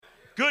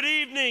Good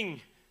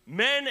evening,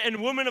 men and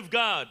women of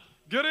God.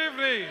 Good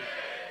evening.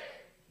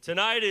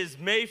 Tonight is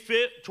May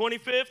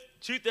 25th,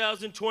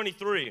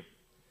 2023.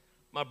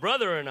 My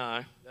brother and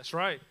I. That's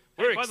right.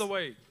 Hey, by the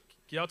way,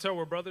 can y'all tell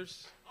we're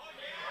brothers?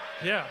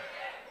 Yeah.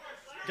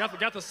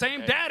 Got the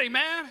same daddy,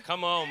 man.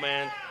 Come on,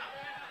 man.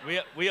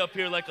 We up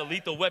here like a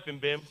lethal weapon,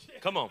 Bim.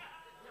 Come on.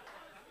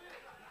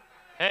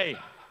 Hey,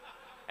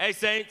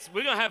 Saints,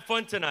 we're going to have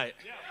fun tonight.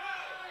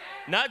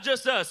 Not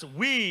just us.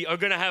 We are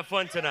going to have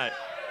fun tonight.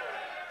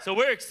 So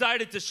we're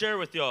excited to share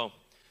with y'all.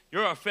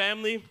 You're our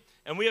family,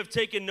 and we have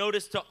taken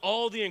notice to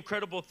all the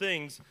incredible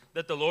things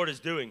that the Lord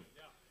is doing.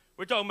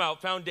 We're talking about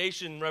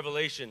foundation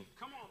revelation.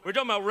 We're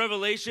talking about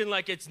revelation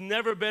like it's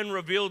never been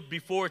revealed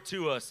before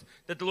to us,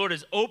 that the Lord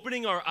is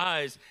opening our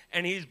eyes,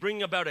 and he's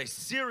bringing about a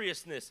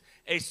seriousness,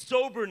 a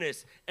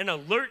soberness, an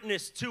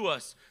alertness to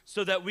us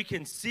so that we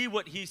can see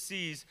what he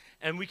sees,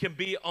 and we can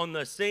be on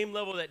the same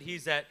level that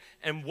he's at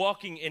and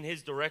walking in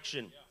his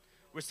direction.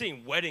 We're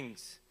seeing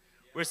weddings.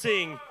 We're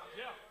seeing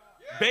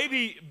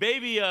baby,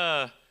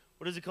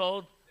 what is it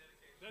called?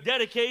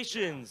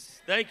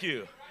 Dedications. Thank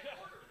you.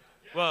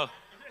 Well,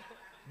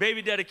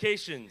 baby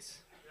dedications.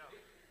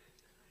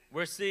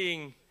 We're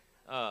seeing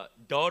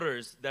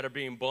daughters that are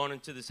being born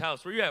into this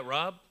house. Where you at,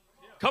 Rob?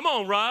 Come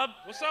on, Rob.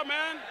 What's up,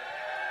 man?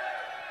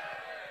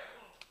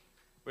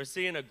 We're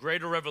seeing a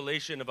greater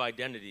revelation of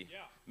identity.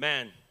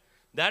 Man,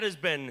 that has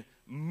been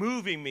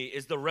moving me,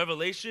 is the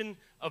revelation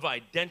of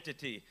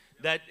identity.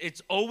 That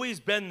it's always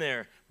been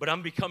there, but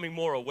I'm becoming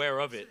more aware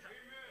of it.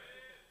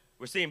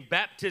 We're seeing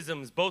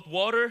baptisms, both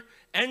water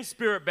and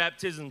spirit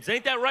baptisms.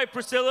 Ain't that right,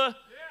 Priscilla?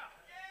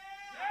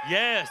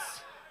 Yes.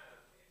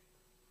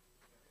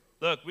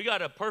 Look, we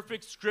got a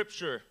perfect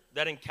scripture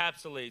that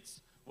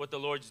encapsulates what the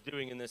Lord's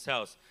doing in this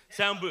house.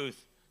 Sound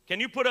booth, can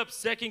you put up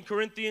 2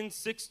 Corinthians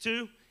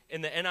 6:2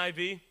 in the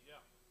NIV?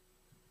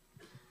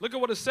 Look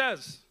at what it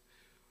says.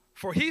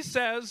 For he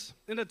says,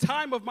 in the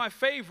time of my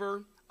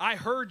favor, I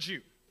heard you.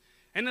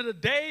 And in the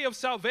day of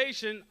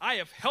salvation, I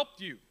have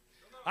helped you.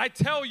 I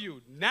tell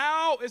you,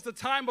 now is the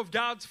time of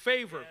God's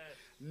favor.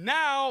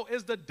 Now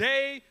is the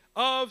day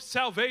of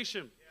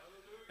salvation.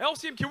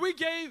 LCM, can we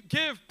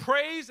give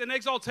praise and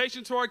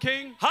exaltation to our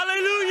King?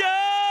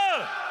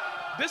 Hallelujah!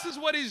 This is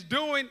what he's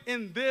doing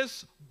in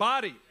this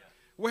body.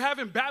 We're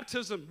having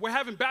baptism. We're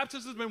having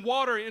baptism in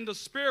water, in the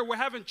Spirit. We're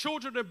having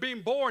children that are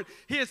being born.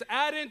 He is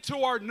adding to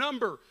our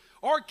number.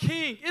 Our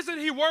King, isn't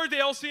he worthy,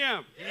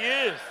 LCM? He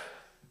is.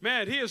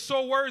 Man, he is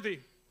so worthy.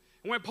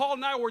 And when Paul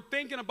and I were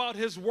thinking about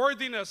his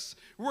worthiness,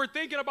 we were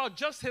thinking about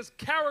just his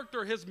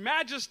character, his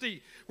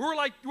majesty. We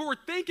were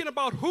thinking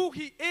about who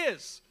he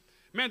is.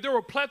 Man, there were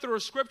a plethora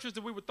of scriptures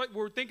that we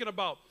were thinking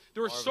about.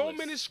 There were so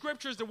many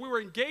scriptures that we were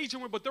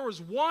engaging with, but there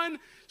was one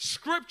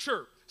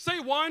scripture. Say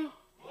one.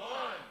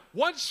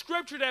 One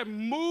scripture that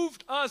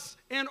moved us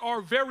in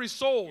our very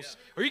souls.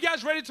 Are you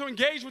guys ready to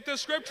engage with this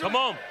scripture? Come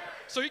on.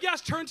 So you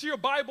guys turn to your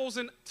Bibles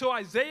and to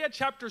Isaiah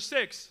chapter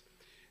 6.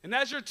 And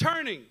as you're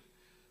turning,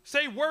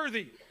 say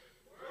worthy.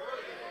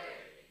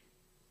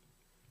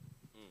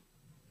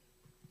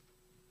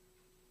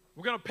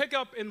 We're going to pick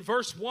up in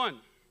verse 1.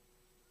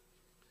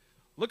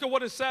 Look at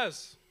what it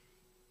says.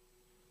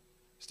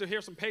 Still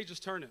hear some pages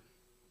turning.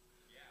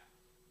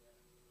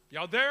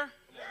 Y'all there?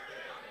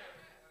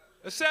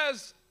 It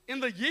says, in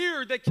the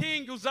year that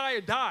King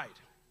Uzziah died,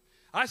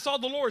 I saw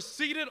the Lord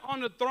seated on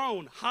the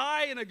throne,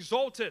 high and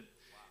exalted,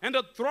 and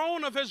the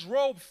throne of his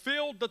robe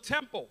filled the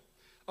temple.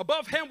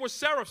 Above him were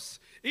seraphs,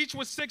 each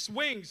with 6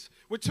 wings.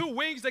 With 2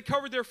 wings they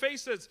covered their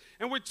faces,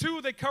 and with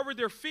 2 they covered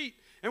their feet,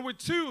 and with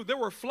 2 they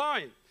were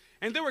flying.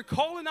 And they were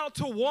calling out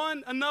to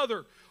one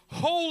another,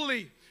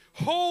 holy,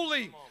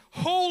 holy,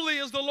 holy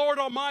is the Lord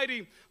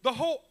Almighty. The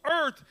whole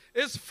earth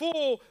is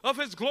full of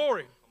his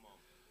glory.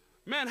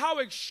 Man, how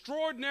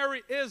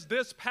extraordinary is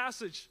this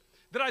passage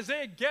that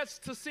Isaiah gets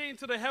to see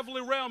into the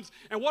heavenly realms.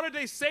 And what are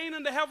they saying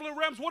in the heavenly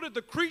realms? What are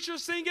the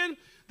creatures singing?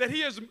 That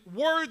he is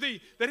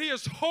worthy, that he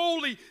is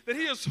holy, that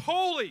he is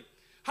holy.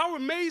 How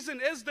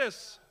amazing is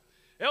this?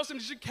 Elson,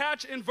 did you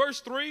catch in verse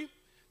 3?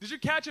 Did you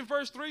catch in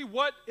verse 3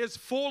 what is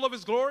full of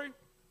his glory?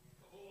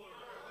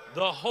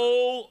 The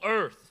whole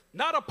earth.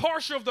 Not a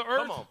portion of the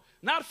earth. Come on.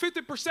 Not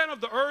 50% of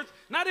the earth.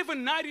 Not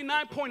even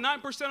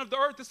 99.9% of the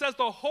earth. It says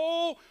the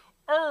whole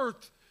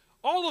earth,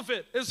 all of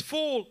it is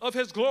full of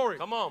his glory.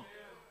 Come on.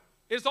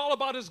 It's all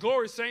about his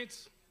glory,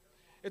 saints.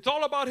 It's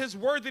all about his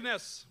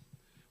worthiness.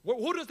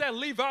 Who does that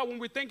leave out when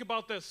we think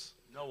about this?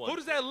 No one. Who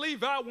does that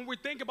leave out when we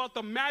think about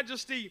the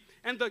majesty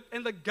and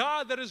the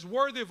God that is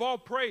worthy of all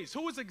praise?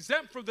 Who is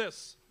exempt from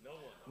this? No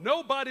one.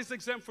 Nobody's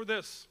exempt for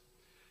this.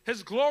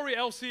 His glory,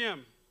 LCM.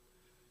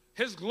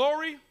 His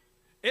glory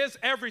is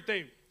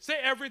everything. Say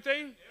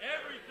everything.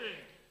 Everything.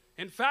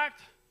 In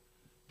fact,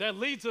 that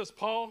leads us,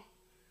 Paul,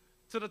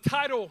 to the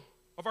title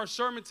of our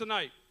sermon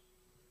tonight.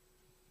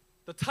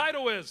 The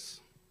title is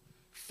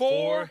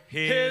For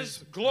His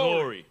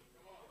Glory.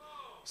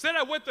 Say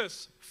that with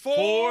us.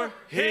 For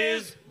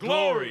His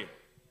glory.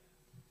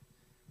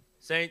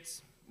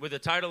 Saints, with a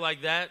title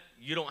like that,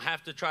 you don't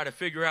have to try to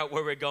figure out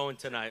where we're going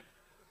tonight.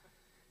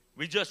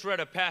 We just read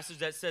a passage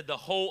that said the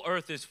whole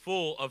earth is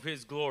full of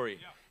his glory.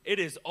 It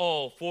is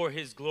all for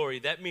his glory.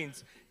 That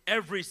means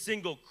every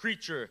single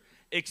creature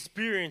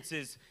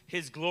experiences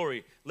his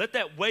glory. Let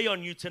that weigh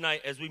on you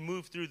tonight as we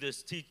move through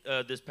this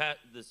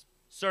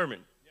sermon.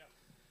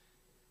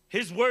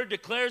 His word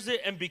declares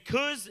it, and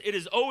because it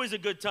is always a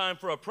good time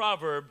for a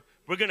proverb,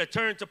 we're going to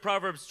turn to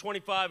Proverbs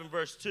 25 and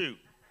verse 2.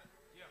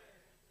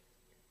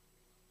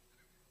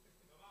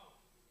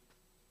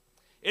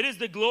 It is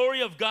the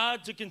glory of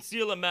God to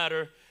conceal a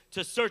matter,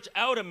 to search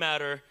out a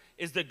matter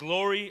is the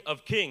glory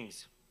of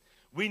kings.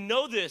 We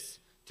know this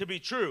to be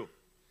true,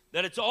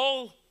 that it's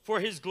all for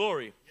his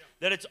glory,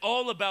 that it's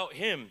all about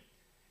him.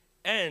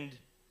 And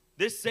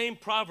this same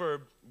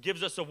proverb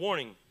gives us a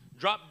warning.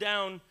 Drop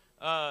down,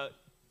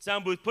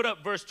 sound booth, put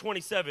up verse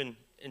 27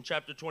 in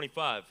chapter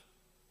 25.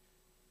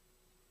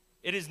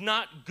 It is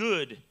not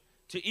good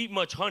to eat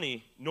much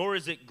honey, nor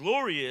is it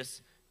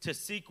glorious to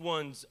seek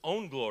one's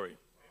own glory.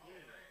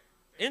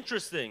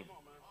 Interesting.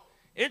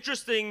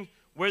 Interesting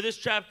where this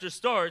chapter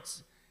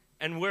starts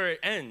and where it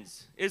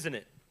ends, isn't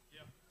it?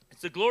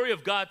 It's the glory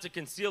of God to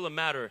conceal a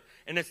matter,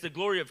 and it's the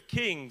glory of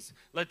kings,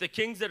 like the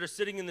kings that are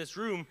sitting in this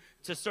room,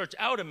 to search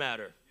out a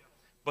matter.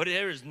 But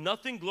there is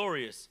nothing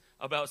glorious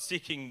about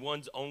seeking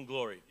one's own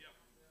glory.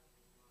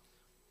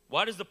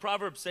 Why does the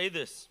proverb say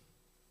this?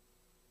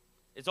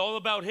 It's all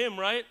about him,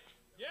 right?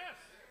 Yes.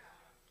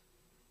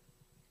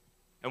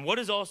 And what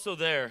is also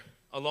there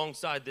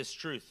alongside this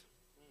truth?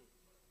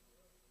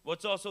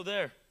 What's also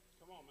there?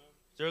 Come on, man.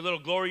 Is there a little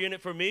glory in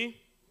it for me?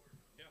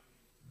 Yeah.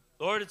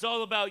 Lord, it's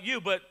all about you,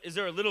 but is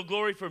there a little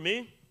glory for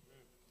me?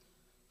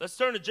 Let's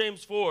turn to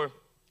James 4,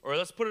 or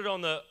let's put it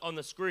on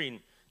the screen.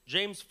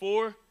 James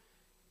 4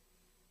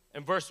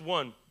 and verse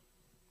 1.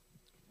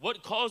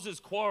 What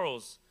causes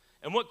quarrels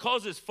and what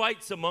causes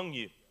fights among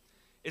you?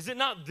 Is it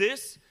not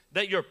this,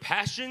 that your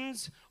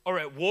passions are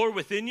at war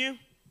within you? Yes.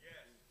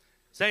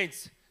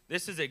 Saints,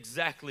 this is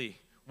exactly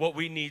what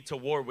we need to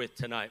war with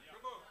tonight.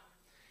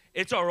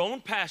 It's our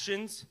own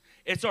passions,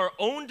 it's our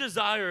own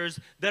desires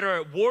that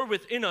are at war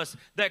within us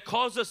that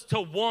cause us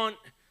to want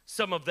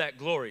some of that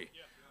glory.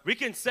 We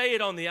can say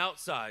it on the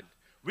outside.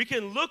 We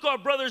can look our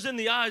brothers in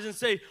the eyes and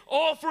say,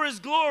 all for his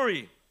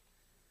glory.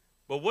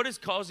 But what is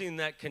causing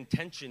that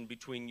contention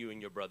between you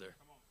and your brother?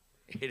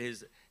 It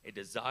is a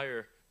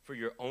desire for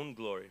your own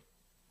glory.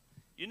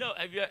 You know,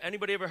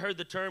 anybody ever heard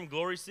the term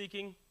glory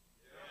seeking?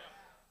 Yeah.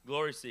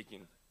 Glory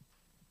seeking.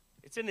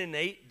 It's an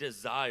innate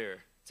desire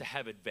to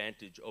have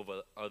advantage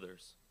over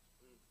others.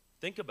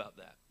 Think about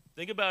that.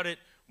 Think about it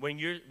when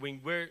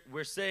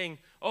we're saying,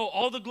 oh,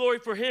 all the glory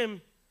for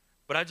him,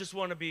 but I just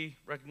want to be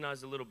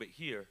recognized a little bit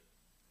here.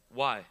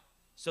 Why?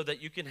 So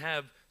that you can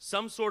have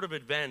some sort of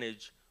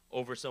advantage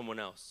over someone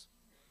else,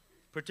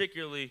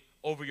 particularly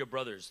over your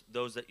brothers,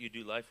 those that you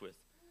do life with.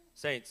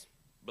 Saints,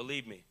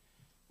 believe me,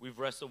 we've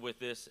wrestled with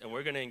this, and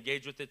we're going to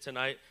engage with it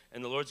tonight,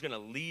 and the Lord's going to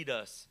lead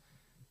us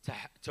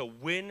to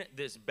win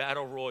this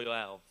battle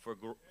royale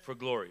for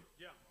glory.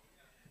 Yeah.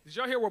 Did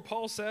y'all hear what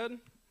Paul said?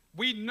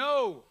 We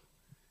know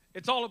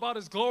it's all about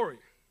his glory.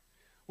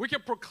 We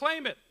can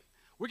proclaim it.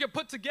 We can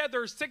put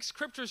together 6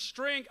 scripture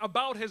string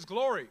about his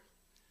glory.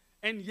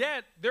 And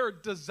yet there are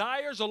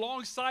desires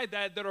alongside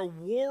that are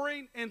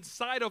warring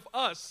inside of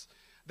us.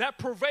 That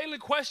prevailing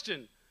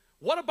question,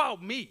 what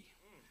about me?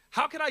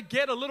 How can I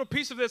get a little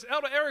piece of this?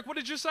 Elder Eric, what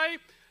did you say?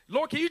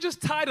 Lord, can you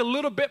just tie it a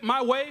little bit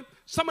my way?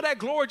 Some of that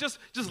glory, just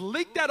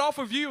leak that off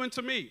of you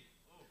into me.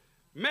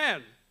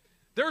 Man,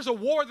 there's a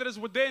war that is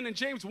within, and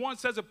James 1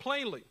 says it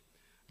plainly.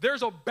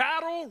 There's a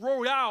battle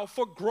royale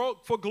for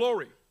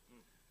glory.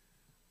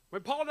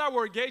 When Paul and I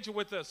were engaging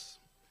with this,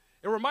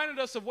 it reminded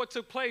us of what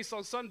took place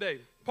on Sunday.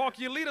 Paul,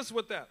 can you lead us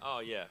with that? Oh,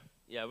 yeah.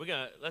 Yeah,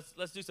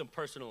 let's do some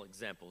personal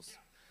examples.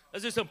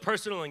 Let's do some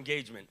personal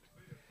engagement.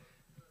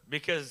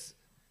 Because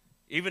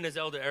even as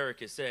Elder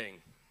Eric is saying,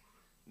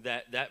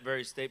 that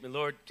very statement,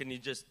 Lord, can you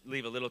just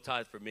leave a little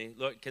tithe for me?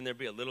 Lord, can there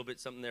be a little bit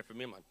something there for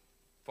me? I'm like,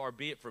 far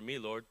be it from me,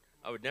 Lord.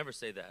 I would never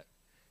say that.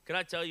 Can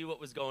I tell you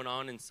what was going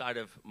on inside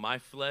of my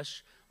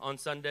flesh on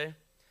Sunday?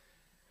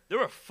 There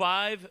were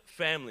 5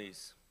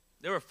 families.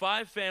 There were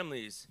 5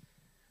 families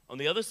on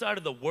the other side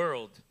of the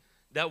world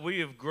that we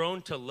have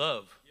grown to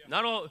love.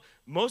 Yeah.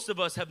 Most of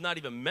us have not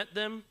even met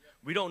them.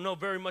 We don't know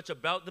very much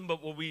about them,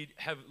 but what we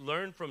have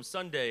learned from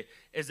Sunday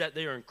is that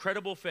they are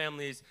incredible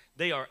families.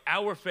 They are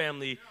our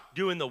family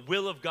doing the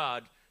will of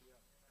God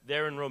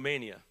there in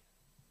Romania.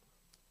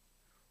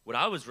 What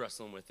I was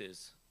wrestling with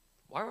is,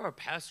 why are our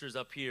pastors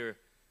up here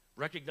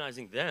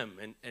recognizing them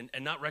and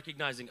not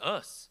recognizing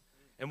us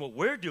and what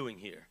we're doing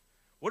here?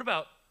 What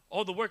about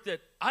all the work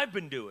that I've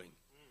been doing?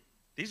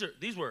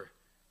 These were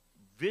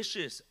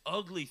vicious,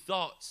 ugly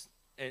thoughts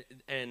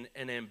and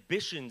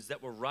ambitions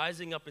that were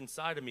rising up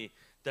inside of me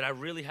that I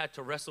really had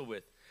to wrestle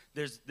with.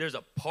 There's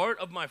a part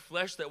of my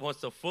flesh that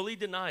wants to fully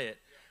deny it,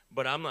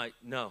 but I'm like,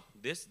 no,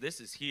 this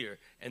is here,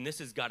 and this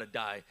has got to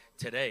die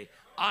today.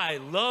 I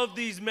love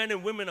these men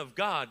and women of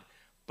God,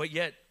 but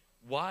yet,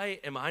 why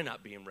am I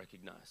not being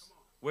recognized?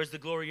 Where's the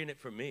glory in it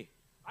for me?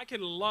 I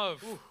can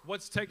love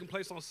what's taking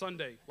place on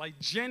Sunday. Like,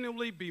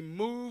 genuinely be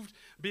moved,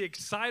 be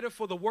excited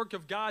for the work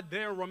of God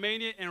there in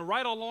Romania. And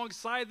right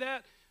alongside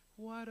that,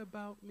 what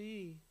about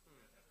me?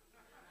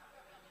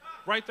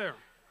 Right there.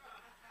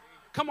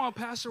 Come on,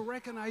 Pastor,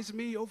 recognize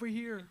me over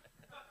here.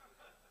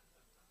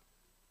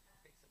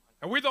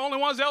 Are we the only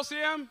ones,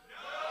 LCM? No.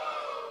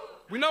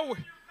 We know.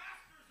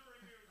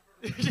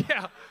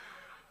 Yeah.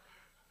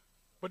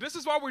 But this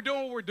is why we're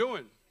doing what we're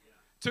doing.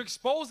 To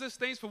expose these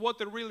things for what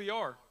they really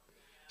are.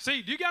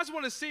 See, do you guys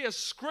want to see a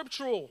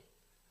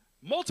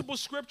multiple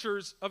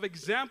scriptures of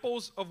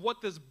examples of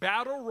what this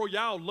battle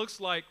royale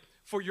looks like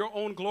for your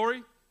own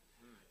glory?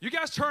 You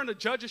guys turn to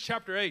Judges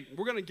chapter 8.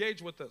 We're going to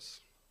engage with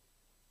this.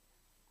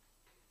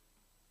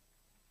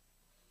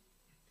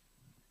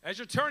 As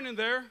you're turning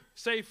there,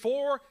 say,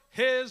 for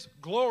his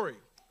glory.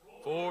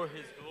 For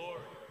his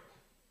glory.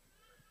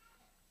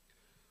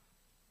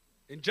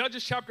 In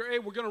Judges chapter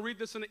 8, we're going to read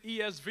this in the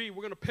ESV.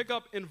 We're going to pick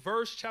up in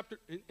verse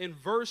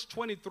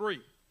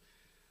 23.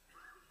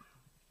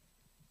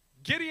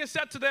 Gideon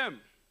said to them,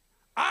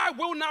 I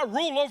will not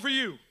rule over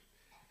you,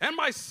 and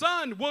my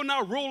son will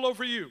not rule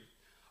over you.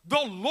 The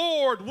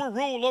Lord will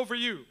rule over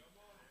you.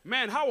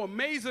 Man, how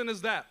amazing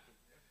is that?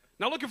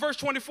 Now look at verse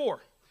 24.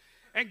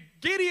 And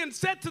Gideon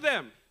said to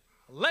them,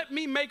 let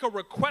me make a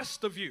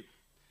request of you.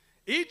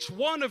 Each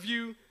one of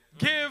you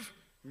give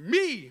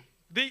me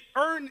the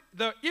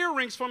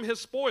earrings from his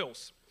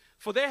spoils.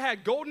 For they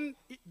had golden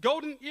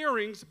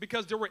earrings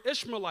because they were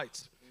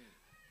Ishmaelites.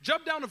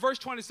 Jump down to verse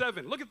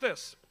 27. Look at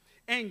this.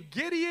 And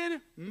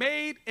Gideon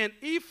made an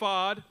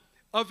ephod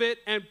of it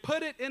and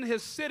put it in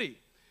his city,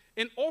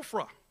 in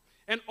Ophrah.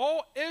 And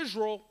all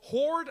Israel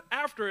whored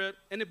after it,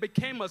 and it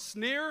became a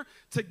snare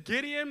to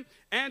Gideon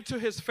and to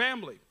his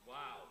family. Wow.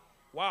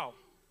 Wow.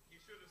 He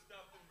should have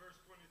stopped in verse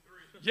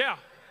 23. Yeah.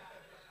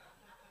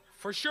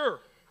 For sure.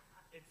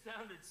 It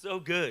sounded so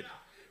good.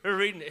 We're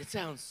reading it. It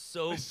sounds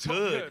so It's so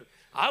good. good.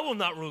 I will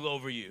not rule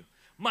over you.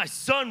 My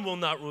son will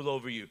not rule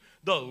over you.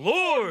 The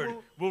Lord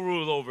will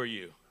rule over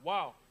you.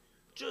 Wow.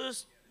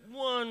 Just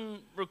one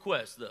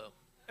request, though.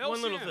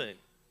 One little thing.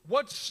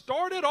 What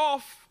started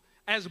off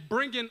as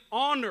bringing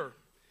honor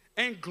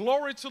and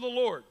glory to the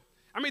Lord.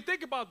 I mean,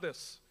 think about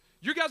this.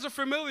 You guys are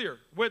familiar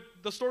with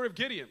the story of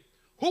Gideon.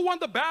 Who won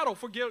the battle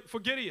for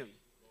Gideon?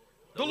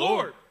 The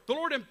Lord. The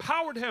Lord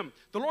empowered him.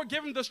 The Lord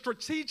gave him the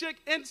strategic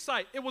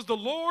insight. It was the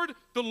Lord,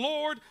 the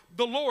Lord,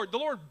 the Lord. The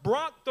Lord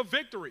brought the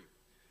victory.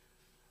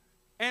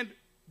 And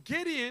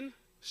Gideon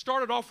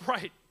started off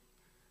right.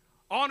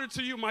 Honor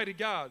to you, mighty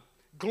God.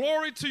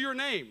 Glory to your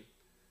name.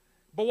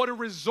 But what it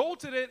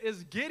resulted in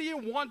is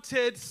Gideon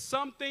wanted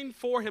something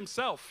for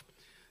himself.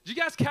 Did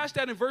you guys catch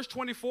that in verse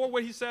 24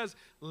 where he says,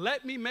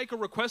 let me make a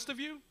request of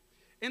you?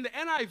 In the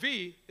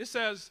NIV, it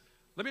says,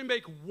 let me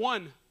make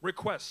one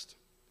request.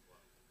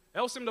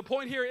 Elsim, the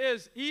point here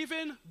is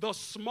even the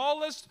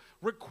smallest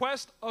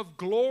request of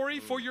glory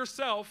for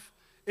yourself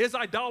is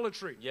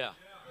idolatry. Yeah.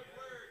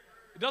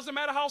 It doesn't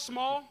matter how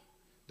small,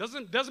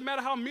 doesn't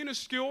matter how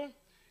minuscule.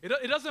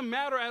 It doesn't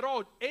matter at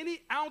all.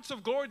 Any ounce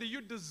of glory that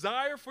you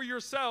desire for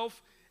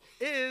yourself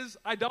is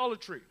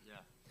idolatry. Yeah.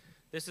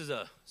 This is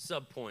a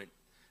sub-point,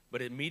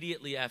 but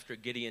immediately after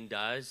Gideon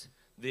dies,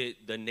 the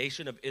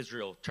nation of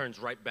Israel turns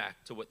right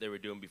back to what they were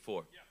doing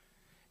before.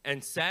 Yeah.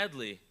 And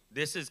sadly,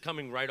 this is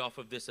coming right off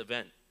of this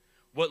event.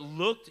 What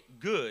looked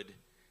good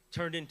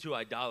turned into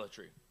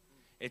idolatry.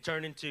 It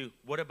turned into,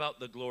 what about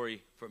the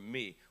glory from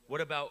me?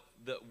 What about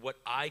what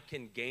I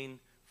can gain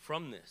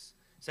from this?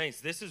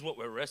 Saints, this is what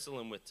we're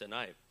wrestling with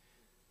tonight.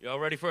 Y'all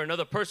ready for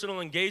another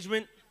personal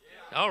engagement?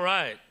 Yeah. All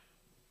right.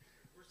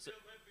 We're still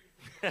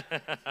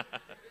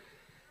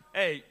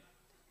Hey,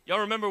 y'all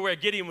remember where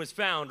Gideon was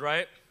found,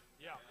 right?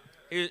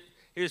 Yeah.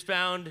 He was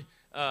found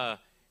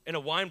in a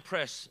wine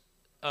press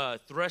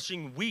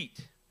threshing wheat,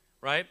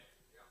 right?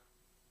 Yeah.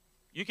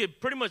 You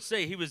could pretty much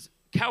say he was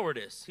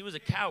cowardice. He was a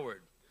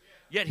coward.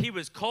 Yet he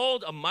was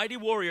called a mighty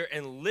warrior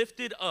and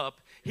lifted up.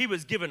 He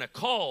was given a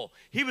call.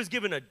 He was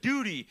given a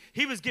duty.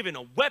 He was given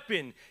a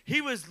weapon. He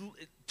was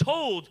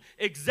told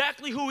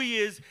exactly who he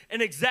is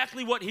and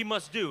exactly what he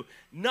must do.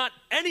 Not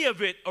any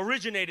of it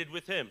originated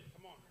with him.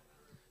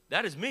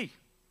 That is me.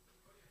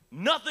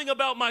 Nothing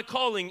about my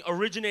calling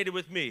originated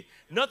with me.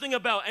 Nothing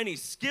about any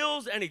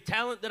skills, any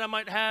talent that I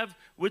might have,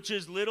 which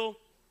is little.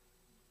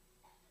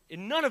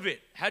 And none of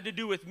it had to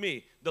do with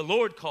me. The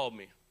Lord called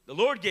me. The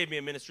Lord gave me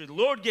a ministry. The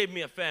Lord gave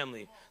me a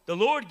family. The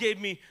Lord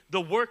gave me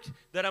the work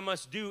that I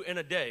must do in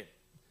a day.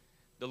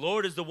 The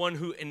Lord is the one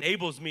who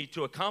enables me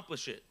to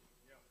accomplish it.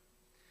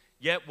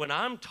 Yet when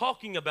I'm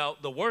talking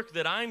about the work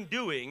that I'm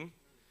doing,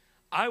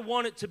 I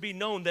want it to be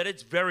known that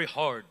it's very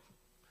hard.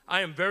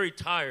 I am very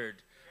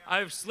tired. I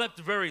have slept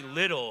very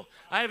little.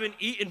 I haven't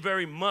eaten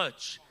very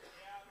much.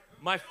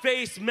 My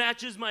face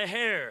matches my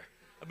hair.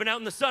 I've been out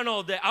in the sun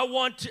all day. I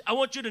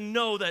want you to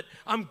know that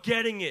I'm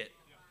getting it.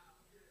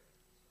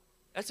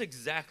 That's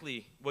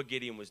exactly what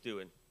Gideon was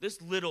doing.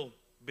 This little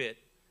bit,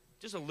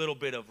 just a little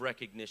bit of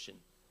recognition.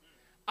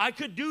 I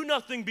could do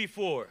nothing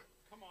before.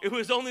 It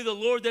was only the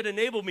Lord that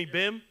enabled me,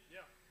 Bim.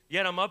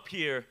 Yet I'm up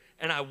here,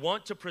 and I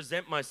want to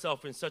present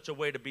myself in such a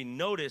way to be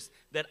noticed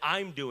that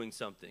I'm doing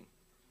something.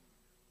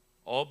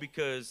 All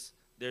because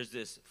there's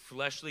this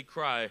fleshly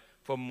cry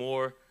for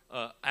more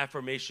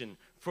affirmation,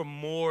 for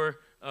more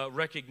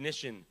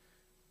recognition.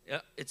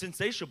 It's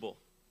insatiable.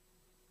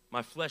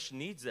 My flesh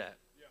needs that.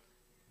 Yeah.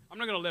 I'm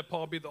not going to let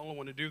Paul be the only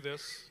one to do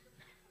this.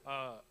 We're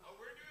doing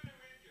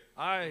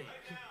it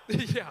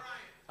with you. Yeah,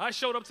 I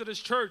showed up to this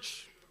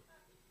church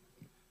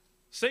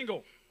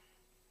single,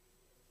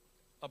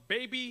 a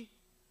baby,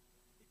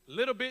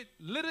 little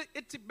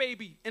itty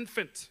baby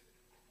infant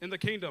in the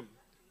kingdom,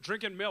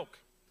 drinking milk.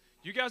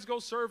 You guys go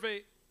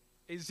survey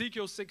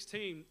Ezekiel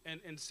 16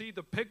 and see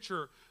the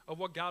picture of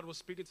what God was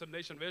speaking to the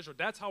nation of Israel.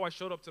 That's how I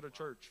showed up to the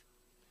church.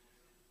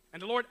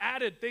 And the Lord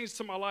added things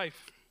to my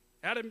life,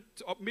 added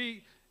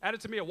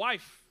to me a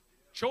wife,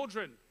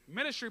 children,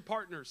 ministry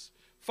partners,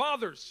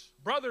 fathers,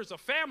 brothers, a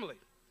family.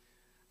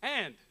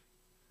 And,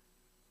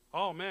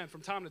 oh man,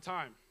 from time to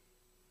time,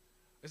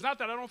 it's not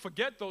that I don't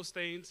forget those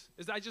things,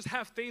 it's that I just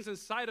have things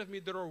inside of me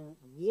that are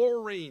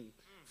warring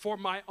for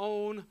my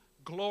own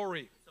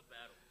glory.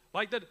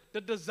 Like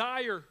the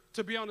desire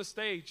to be on the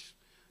stage,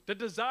 the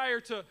desire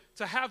to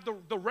have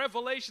the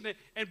revelation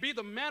and be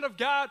the man of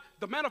God,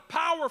 the man of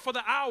power for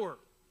the hour.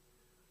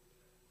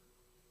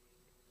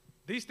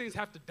 These things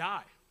have to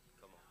die.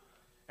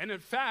 And in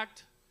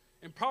fact,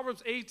 in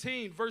Proverbs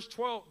 18, verse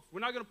 12,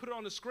 we're not going to put it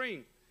on the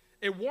screen.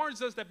 It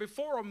warns us that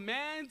before a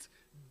man's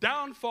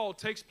downfall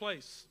takes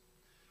place,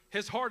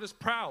 his heart is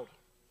proud,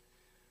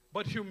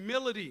 but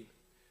humility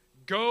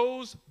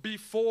goes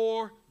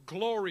before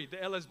glory, the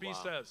LSB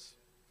says.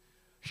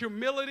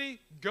 Humility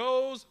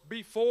goes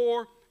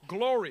before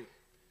glory.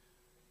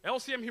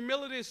 LCM,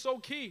 humility is so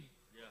key.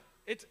 Yeah.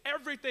 It's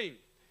everything.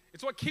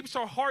 It's what keeps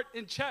our heart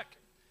in check.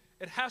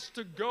 It has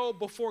to go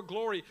before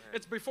glory. Man.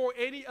 It's before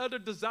any other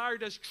desire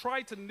that's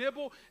tried to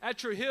nibble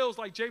at your heels,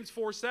 like James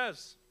 4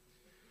 says.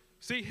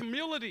 See,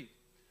 humility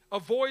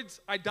avoids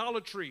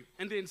idolatry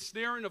and the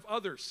ensnaring of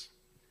others.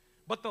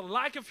 But the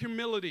lack of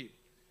humility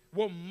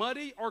will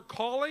muddy our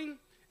calling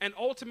and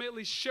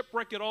ultimately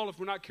shipwreck it all if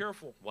we're not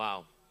careful.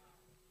 Wow.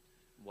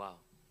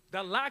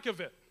 The lack of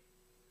it.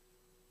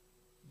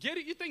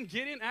 You think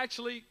Gideon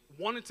actually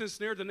wanted to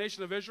ensnare the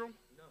nation of Israel?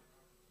 No.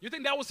 You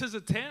think that was his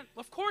intent?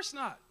 Of course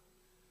not.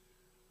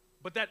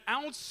 But that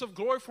ounce of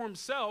glory for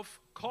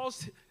himself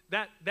caused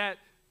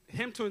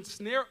him to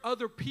ensnare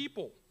other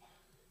people.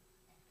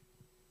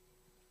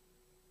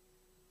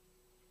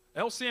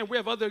 LCN, we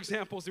have other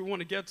examples that we want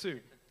to get to.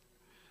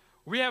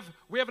 We have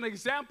an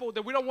example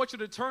that we don't want you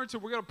to turn to.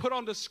 We're going to put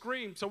on the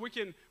screen so we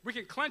can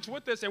clench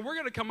with this, and we're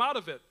going to come out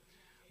of it.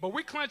 But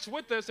we clenched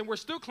with this, and we're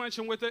still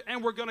clenching with it,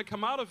 and we're going to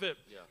come out of it.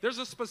 Yeah. There's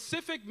a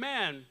specific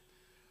man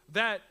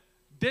that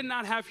did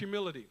not have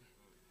humility.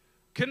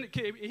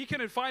 He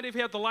couldn't find it if he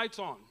had the lights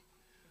on.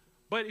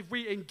 But if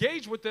we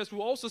engage with this,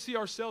 we'll also see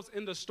ourselves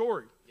in the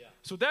story. Yeah.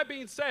 So that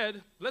being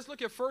said, let's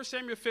look at 1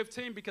 Samuel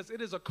 15 because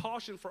it is a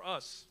caution for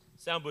us.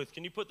 Sound booth,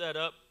 can you put that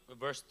up?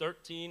 Verse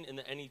 13 in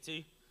the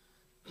NET.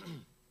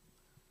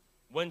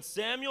 When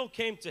Samuel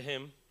came to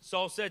him,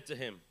 Saul said to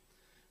him,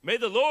 "May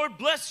the Lord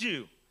bless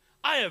you.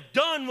 I have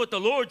done what the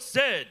Lord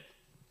said."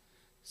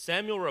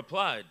 Samuel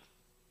replied,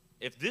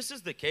 "If this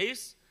is the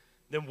case,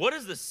 then what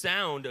is the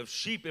sound of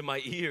sheep in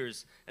my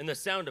ears and the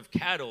sound of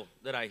cattle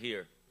that I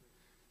hear?"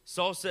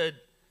 Saul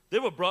said, "They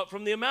were brought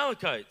from the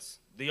Amalekites.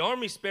 The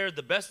army spared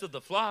the best of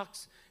the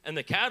flocks and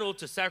the cattle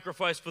to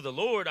sacrifice for the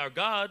Lord our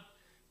God,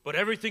 but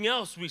everything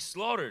else we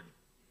slaughtered."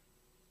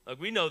 Like,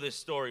 we know this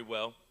story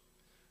well.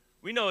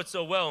 We know it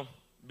so well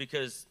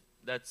because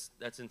that's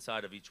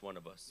inside of each one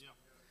of us. Yeah.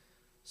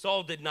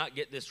 Saul did not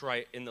get this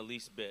right in the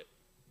least bit.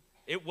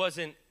 It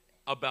wasn't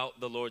about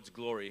the Lord's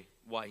glory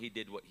why he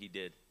did what he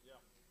did. Yeah.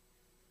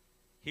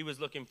 He was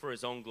looking for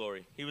his own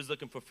glory. He was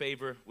looking for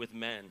favor with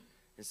man.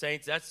 And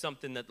saints, that's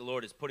something that the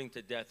Lord is putting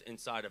to death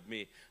inside of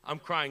me. I'm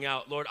crying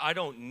out, Lord, I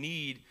don't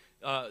need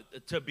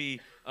to be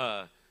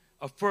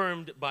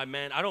affirmed by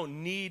man. I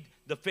don't need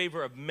the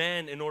favor of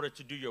man in order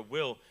to do your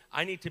will.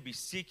 I need to be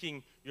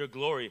seeking your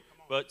glory.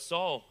 But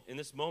Saul, in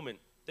this moment,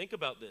 think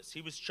about this.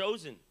 He was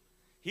chosen.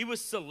 He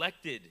was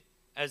selected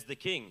as the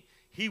king.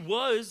 He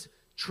was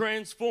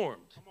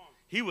transformed.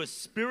 He was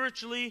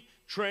spiritually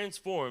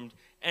transformed,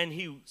 and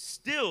he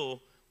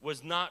still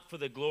was not for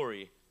the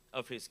glory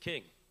of his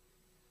king.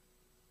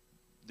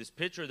 This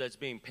picture that's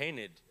being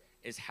painted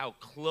is how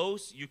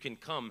close you can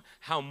come,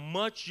 how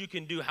much you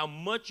can do, how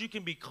much you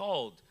can be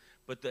called,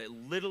 but the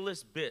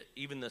littlest bit,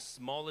 even the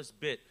smallest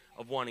bit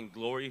of wanting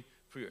glory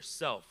for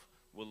yourself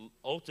will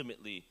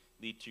ultimately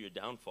lead to your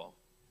downfall.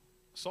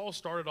 Saul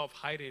started off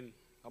hiding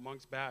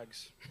amongst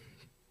bags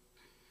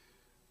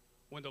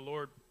when the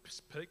Lord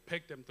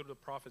picked him through the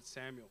prophet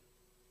Samuel.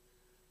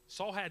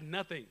 Saul had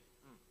nothing.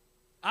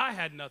 I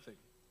had nothing.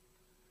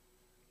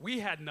 We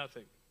had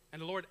nothing.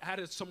 And the Lord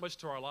added so much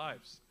to our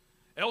lives.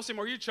 Elsim,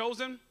 are you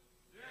chosen?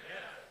 Yes.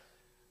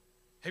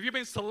 Have you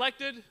been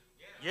selected?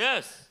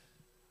 Yes.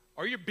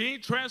 Are you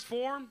being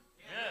transformed?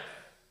 Yes.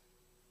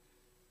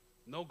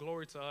 No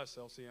glory to us,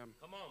 LCM.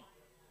 Come on.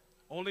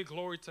 Only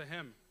glory to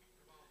him.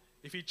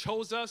 if he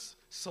chose us,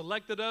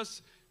 selected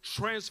us,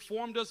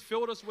 transformed us,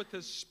 filled us with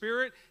his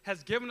spirit,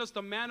 has given us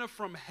the manna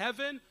from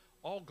heaven,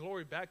 all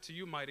glory back to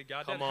you, mighty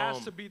God. That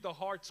has to be the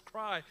heart's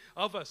cry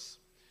of us.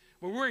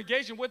 When we're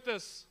engaging with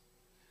this,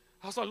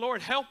 I was like,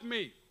 Lord, help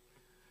me.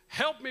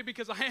 Help me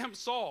because I am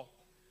Saul.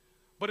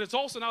 But it's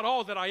also not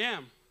all that I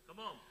am. Come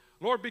on.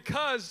 Lord,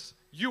 because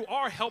you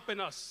are helping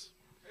us.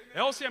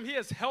 Amen. LCM, he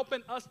is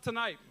helping us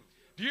tonight.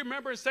 Do you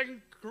remember in 2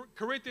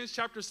 Corinthians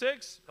chapter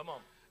 6? Come on.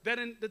 That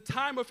in the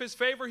time of his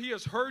favor, he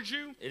has heard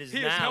you. It is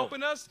he now. is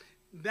helping us.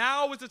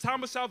 Now is the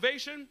time of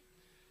salvation.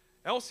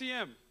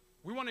 LCM,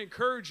 we want to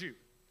encourage you.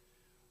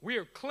 We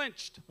are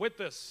clenched with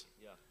this.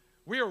 Yeah.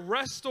 We are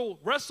wrestled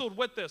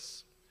with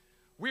this.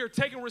 We are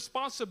taking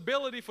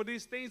responsibility for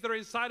these things that are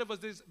inside of us,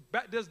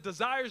 these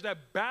desires that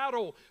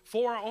battle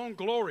for our own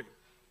glory.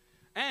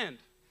 And,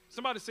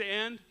 somebody say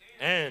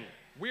and.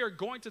 We are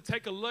going to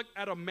take a look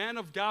at a man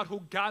of God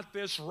who got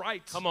this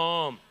right. Come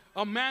on.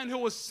 A man who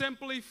was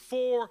simply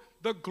for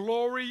the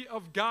glory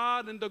of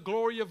God and the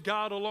glory of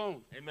God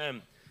alone.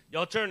 Amen.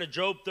 Y'all turn to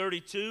Job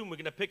 32, and we're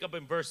going to pick up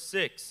in verse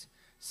 6.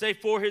 Say,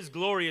 for his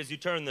glory as you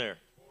turn there.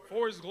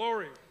 For his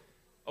glory.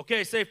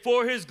 Okay, say,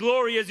 for his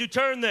glory as you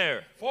turn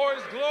there. For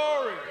his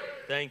glory.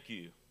 Thank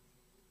you.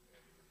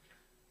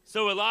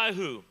 So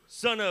Elihu,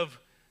 son of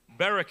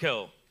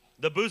Barachel,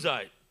 the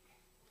Buzite,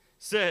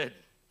 said,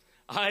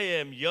 I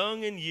am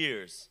young in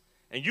years,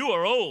 and you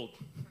are old.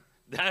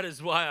 That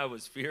is why I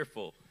was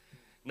fearful,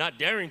 not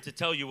daring to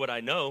tell you what I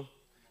know.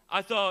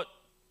 I thought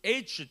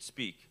age should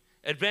speak,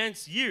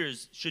 advanced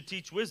years should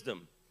teach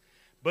wisdom.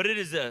 But it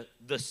is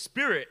the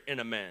spirit in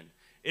a man.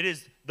 It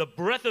is the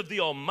breath of the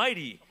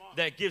Almighty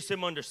that gives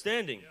him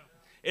understanding.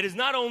 Yeah. It is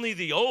not only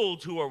the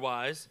old who are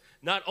wise,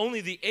 not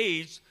only the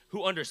aged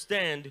who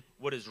understand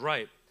what is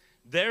right.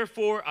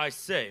 Therefore I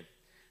say,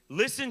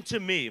 listen to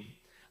me.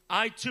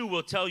 I too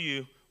will tell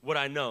you what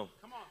I know.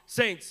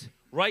 Saints,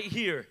 right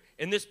here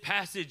in this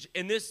passage,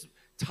 in this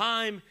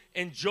time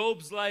in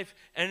Job's life,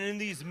 and in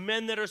these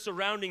men that are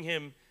surrounding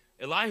him,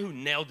 Elihu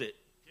nailed it.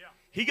 Yeah.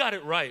 He got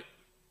it right.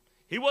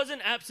 He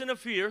wasn't absent of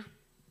fear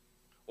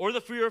or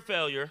the fear of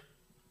failure,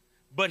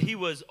 but he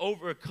was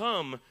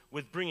overcome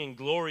with bringing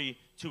glory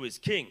to his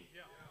king.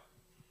 Yeah.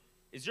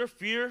 Is your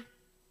fear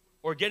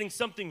or getting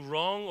something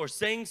wrong or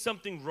saying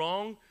something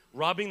wrong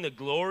robbing the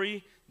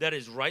glory that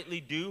is rightly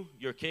due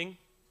your king?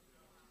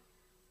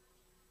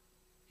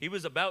 He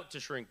was about to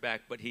shrink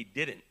back, but he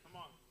didn't.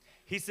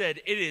 He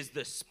said, it is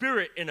the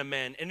spirit in a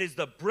man, and it is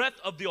the breath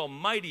of the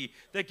Almighty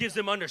that gives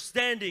him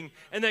understanding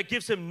and that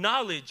gives him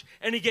knowledge.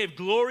 And he gave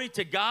glory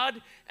to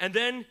God, and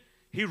then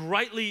he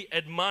rightly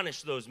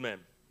admonished those men.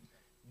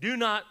 Do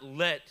not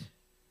let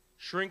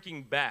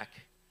shrinking back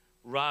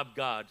rob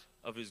God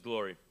of his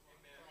glory.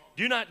 Amen.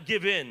 Do not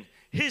give in.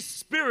 His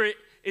spirit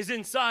is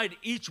inside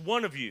each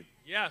one of you.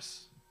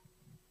 Yes.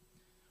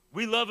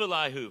 We love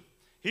Elihu.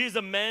 He is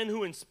a man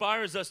who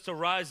inspires us to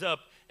rise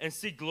up and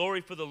seek glory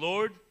for the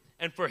Lord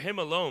and for him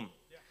alone.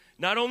 Yeah.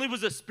 Not only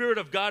was the Spirit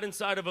of God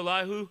inside of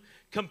Elihu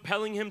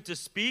compelling him to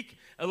speak,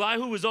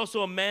 Elihu was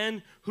also a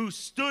man who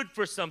stood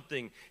for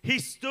something. He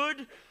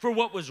stood for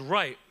what was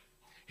right.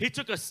 He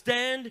took a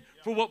stand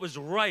for what was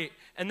right,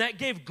 and that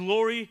gave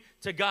glory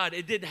to God.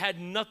 It had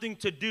nothing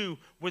to do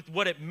with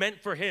what it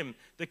meant for him.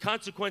 The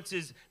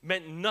consequences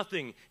meant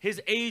nothing.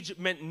 His age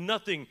meant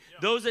nothing. Yeah.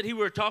 Those that he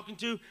were talking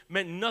to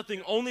meant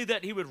nothing, only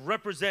that he would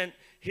represent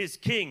his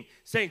king.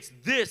 Saints,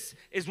 this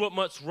is what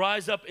must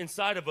rise up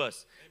inside of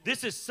us. Amen.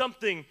 This is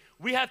something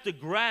we have to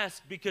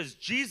grasp because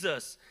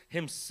Jesus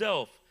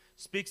himself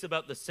speaks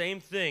about the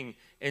same thing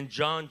in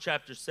John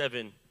chapter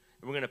 7.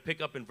 And we're going to pick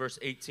up in verse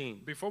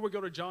 18. Before we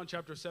go to John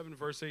chapter 7,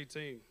 verse 18,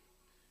 do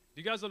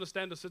you guys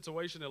understand the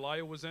situation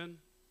Elihu was in?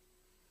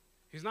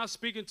 He's not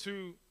speaking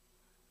to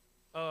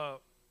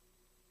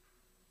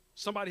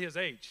somebody his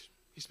age.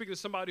 He's speaking to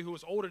somebody who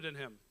was older than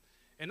him.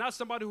 And not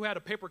somebody who had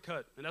a paper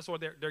cut. And that's why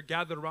they're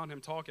gathered around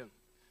him talking.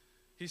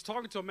 He's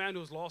talking to a man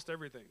who's lost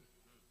everything.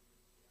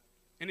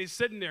 And he's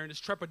sitting there and it's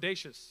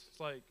trepidatious. It's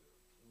like,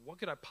 what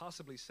could I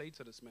possibly say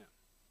to this man?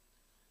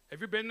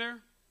 Have you been there?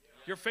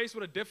 You're faced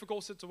with a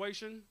difficult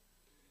situation.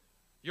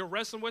 You're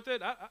wrestling with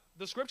it.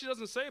 The scripture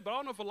doesn't say it, but I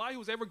don't know if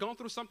Elihu's ever gone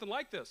through something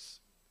like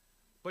this.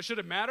 But should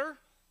it matter?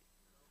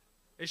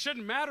 It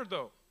shouldn't matter,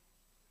 though.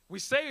 We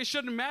say it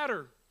shouldn't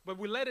matter, but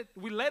we let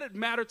it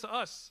matter to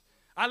us.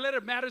 I let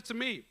it matter to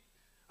me.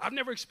 I've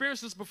never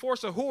experienced this before,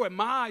 so who am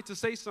I to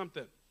say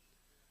something?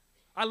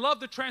 I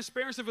love the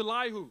transparency of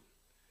Elihu.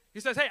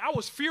 He says, hey, I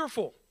was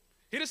fearful.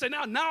 He didn't say,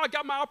 now I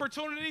got my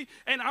opportunity,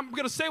 and I'm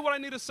going to say what I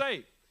need to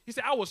say. He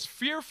said, I was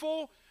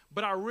fearful,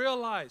 but I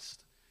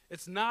realized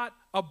it's not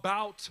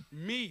about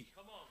me.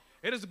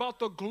 It is about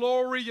the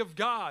glory of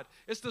God.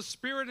 It's the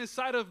spirit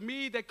inside of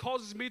me that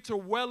causes me to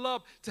well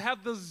up, to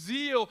have the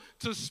zeal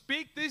to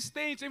speak these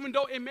things, even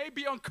though it may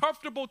be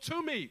uncomfortable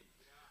to me.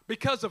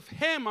 Because of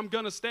him, I'm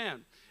going to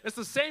stand. It's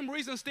the same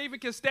reason Stephen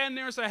can stand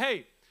there and say,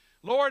 hey,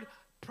 Lord,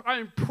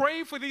 I'm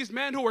praying for these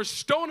men who are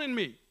stoning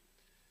me.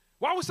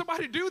 Why would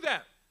somebody do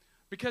that?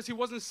 because he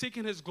wasn't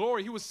seeking his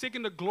glory. He was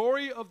seeking the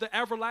glory of the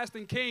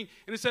everlasting King.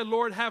 And he said,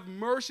 Lord, have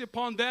mercy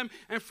upon them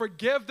and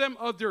forgive them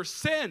of their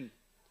sin.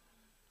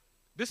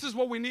 This is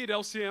what we need,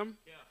 LCM.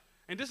 Yeah.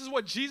 And this is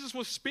what Jesus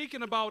was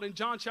speaking about in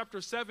John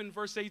chapter 7,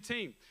 verse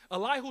 18.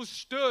 Elihu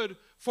stood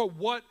for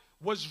what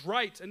was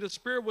right, and the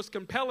Spirit was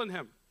compelling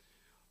him.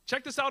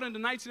 Check this out in the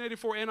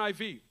 1984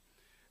 NIV.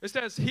 It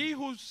says, he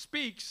who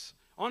speaks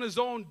on his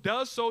own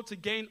does so to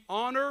gain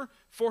honor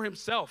for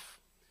himself.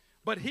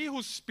 But he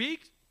who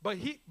speaks, but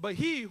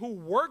he who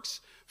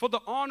works for the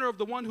honor of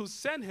the one who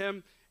sent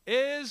him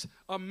is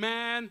a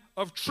man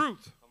of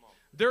truth.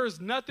 There is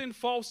nothing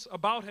false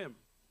about him.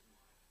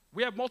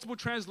 We have multiple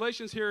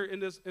translations here in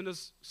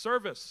this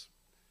service.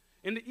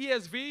 In the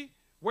ESV,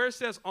 where it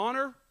says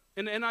honor,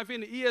 in the NIV,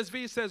 in the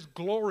ESV, it says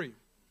glory.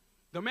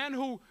 The man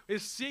who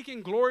is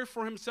seeking glory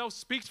for himself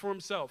speaks for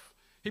himself.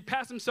 He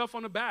pats himself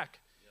on the back.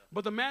 Yeah.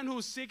 But the man who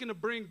is seeking to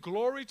bring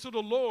glory to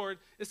the Lord,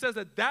 it says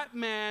that that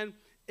man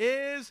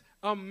is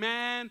a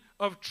man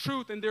of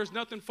truth, and there's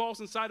nothing false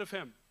inside of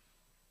him.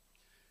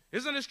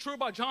 Isn't this true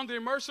about John the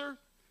Immerser?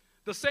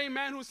 The same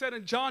man who said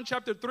in John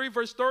chapter 3,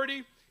 verse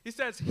 30, he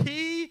says,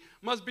 he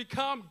must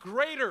become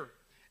greater,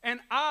 and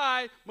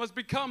I must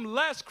become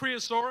less,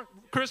 Chris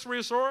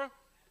Riosora.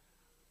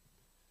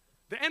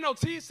 The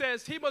NLT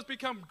says he must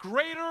become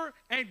greater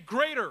and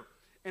greater,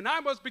 and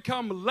I must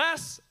become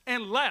less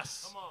and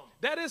less.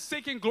 That is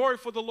seeking glory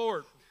for the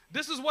Lord.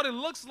 This is what it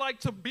looks like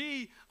to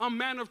be a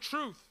man of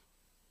truth.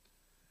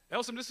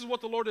 Elson, this is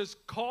what the Lord is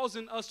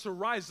causing us to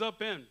rise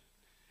up in.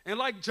 And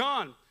like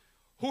John,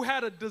 who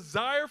had a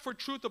desire for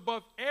truth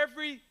above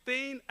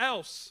everything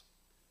else,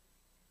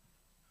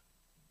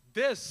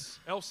 this,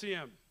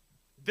 LCM,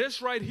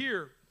 this right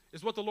here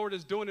is what the Lord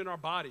is doing in our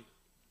body.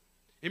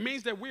 It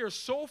means that we are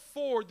so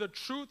for the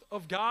truth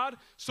of God,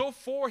 so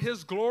for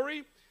his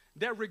glory,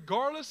 that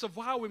regardless of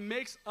how it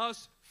makes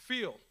us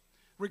feel,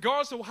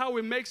 regardless of how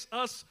it makes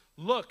us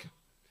look.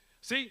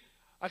 See,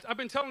 I've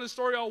been telling this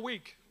story all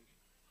week.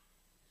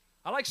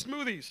 I like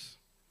smoothies.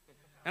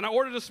 And I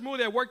ordered a smoothie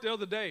at work the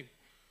other day.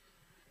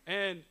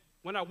 And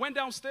when I went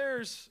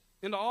downstairs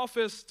in the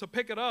office to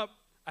pick it up,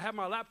 I had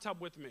my laptop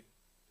with me.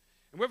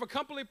 And we have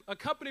a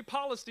company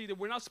policy that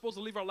we're not supposed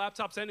to leave our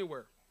laptops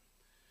anywhere.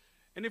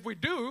 And if we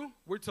do,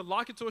 we're to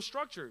lock it to a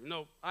structure. You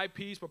know,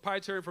 IPs,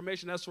 proprietary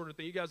information, that sort of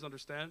thing. You guys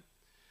understand.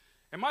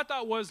 And my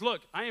thought was,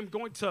 look, I am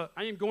going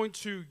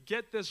to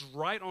get this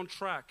right on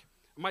track.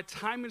 My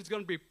timing is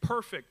going to be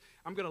perfect.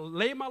 I'm going to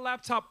lay my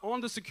laptop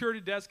on the security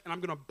desk, and I'm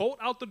going to bolt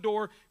out the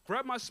door,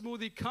 grab my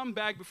smoothie, come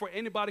back before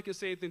anybody can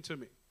say anything to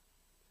me.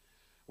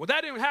 Well,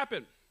 that didn't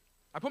happen.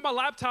 I put my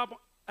laptop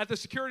at the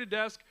security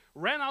desk,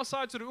 ran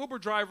outside to the Uber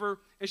driver,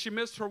 and she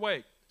missed her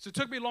way. So it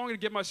took me longer to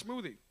get my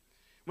smoothie.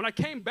 When I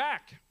came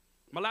back,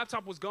 my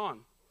laptop was gone.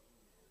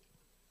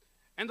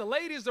 And the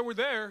ladies that were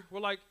there were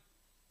like,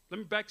 let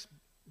me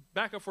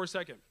back up for a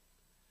second.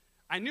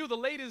 I knew the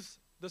ladies,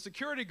 the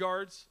security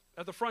guards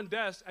at the front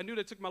desk, I knew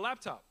they took my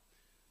laptop.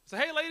 I said,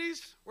 hey,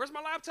 ladies, where's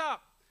my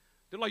laptop?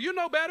 They're like, you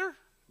know better.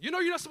 You know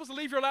you're not supposed to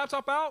leave your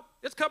laptop out.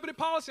 It's company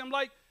policy. I'm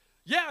like,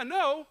 yeah, I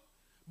know.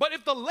 But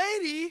if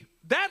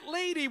that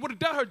lady would have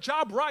done her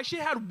job right, she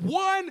had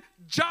one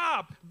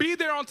job, be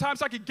there on time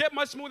so I could get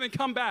my smoothie and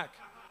come back.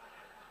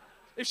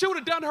 If she would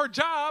have done her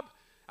job,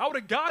 I would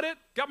have got it,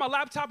 got my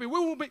laptop, and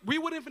we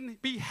wouldn't even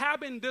be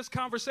having this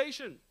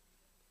conversation.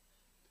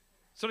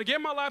 So they gave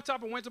my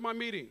laptop and went to my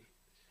meeting.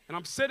 And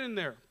I'm sitting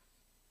there.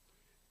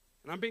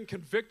 And I'm being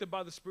convicted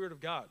by the Spirit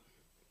of God.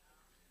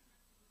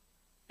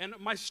 And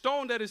my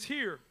stone that is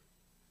here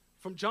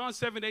from John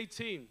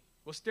 7:18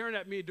 was staring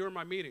at me during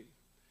my meeting.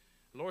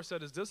 The Lord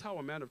said, is this how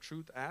a man of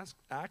truth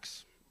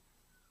acts?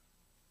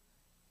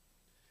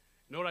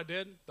 You know what I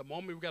did? The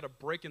moment we got a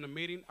break in the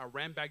meeting, I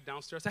ran back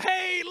downstairs. I said,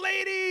 hey,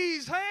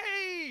 ladies,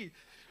 hey,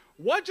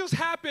 what just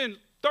happened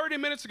 30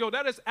 minutes ago?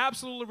 That is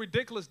absolutely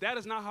ridiculous. That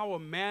is not how a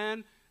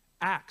man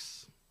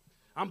acts.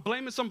 I'm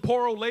blaming some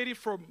poor old lady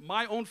for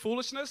my own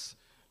foolishness.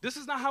 This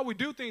is not how we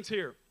do things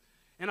here.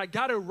 And I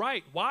got it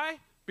right. Why?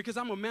 Because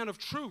I'm a man of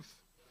truth.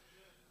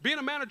 Being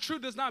a man of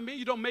truth does not mean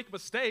you don't make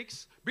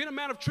mistakes. Being a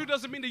man of truth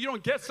doesn't mean that you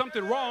don't get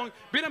something wrong.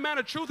 Being a man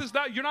of truth is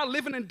that you're not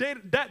living in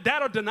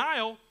data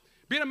denial.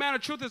 Being a man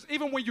of truth is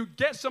even when you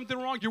get something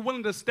wrong, you're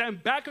willing to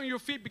stand back on your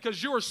feet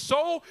because you are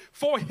so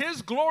for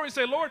his glory.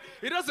 Say, Lord,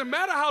 it doesn't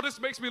matter how this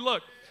makes me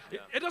look.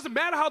 It doesn't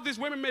matter how these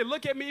women may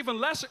look at me even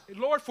less.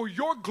 Lord, for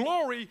your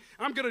glory,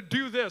 I'm going to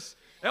do this.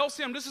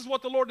 LCM, this is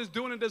what the Lord is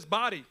doing in this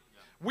body.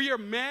 We are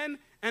men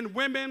and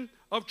women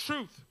of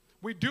truth.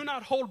 We do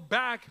not hold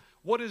back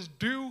what is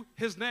due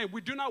his name.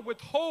 We do not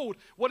withhold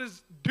what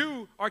is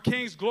due our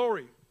King's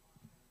glory.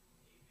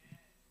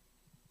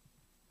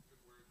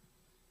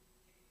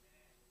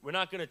 We're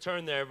not going to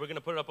turn there. We're going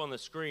to put it up on the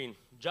screen.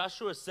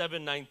 Joshua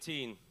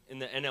 7:19 in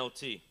the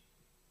NLT.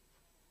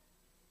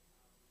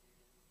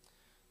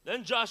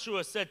 Then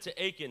Joshua said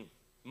to Achan,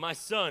 my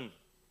son,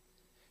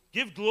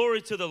 give glory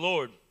to the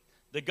Lord,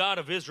 the God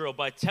of Israel,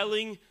 by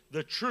telling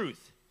the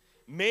truth.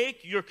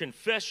 Make your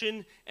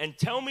confession and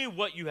tell me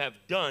what you have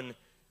done.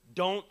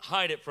 Don't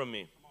hide it from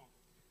me.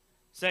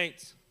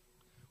 Saints,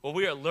 what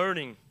we are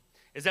learning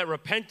is that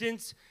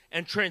repentance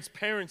and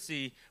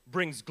transparency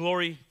brings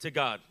glory to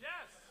God. Yes.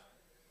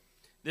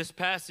 This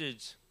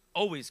passage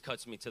always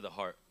cuts me to the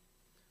heart.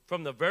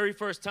 From the very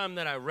first time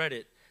that I read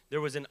it, there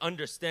was an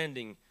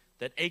understanding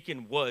that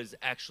Achan was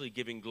actually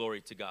giving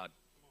glory to God.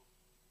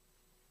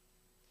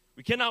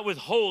 We cannot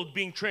withhold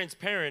being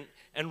transparent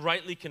and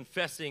rightly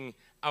confessing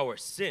our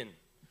sin,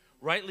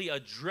 rightly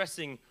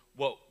addressing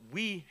what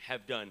we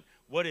have done,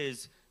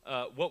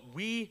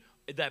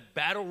 that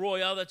battle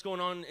royale that's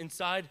going on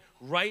inside,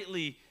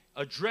 rightly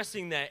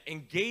addressing that,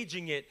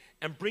 engaging it,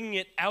 and bringing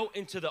it out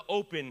into the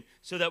open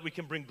so that we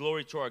can bring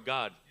glory to our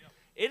God.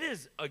 Yeah. It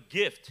is a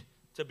gift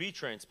to be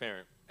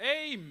transparent.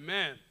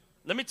 Amen.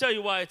 Let me tell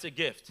you why it's a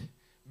gift.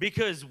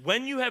 Because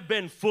when you have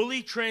been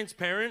fully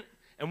transparent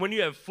and when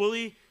you have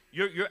fully,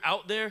 you're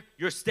out there,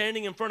 you're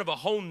standing in front of a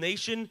whole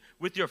nation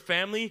with your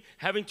family,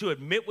 having to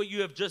admit what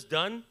you have just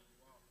done,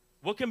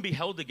 what can be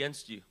held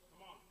against you?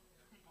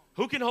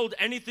 Who can hold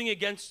anything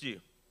against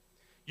you?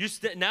 You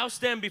now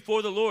stand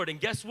before the Lord, and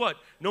guess what?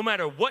 No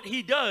matter what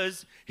he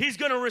does, he's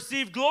going to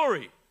receive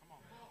glory.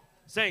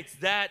 Saints,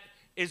 that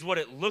is what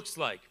it looks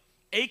like.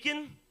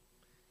 Achan,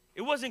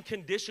 it wasn't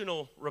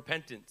conditional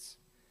repentance.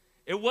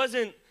 It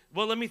wasn't,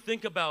 well, let me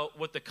think about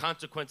what the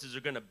consequences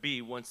are going to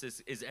be once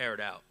this is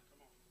aired out.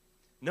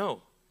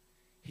 No.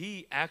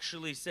 He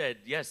actually said,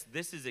 yes,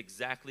 this is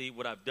exactly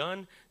what I've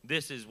done.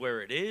 This is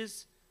where it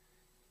is.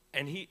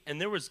 And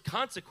there was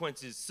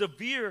consequences,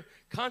 severe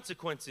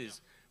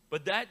consequences,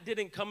 but that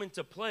didn't come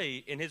into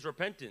play in his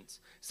repentance.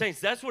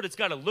 Saints, that's what it's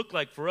got to look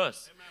like for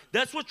us. Amen.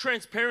 That's what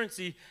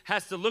transparency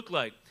has to look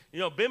like. You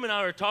know, Bim and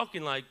I are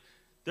talking like,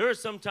 there are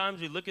some times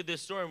we look at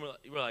this story and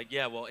we're like,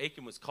 yeah, well,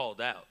 Achan was called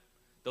out.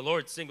 The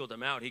Lord singled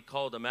him out. He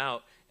called him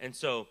out. And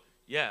so,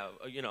 yeah,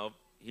 you know,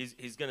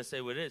 he's going to say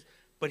what it is.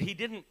 But he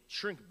didn't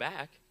shrink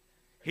back.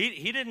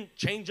 He didn't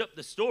change up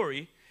the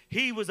story.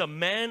 He was a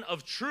man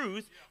of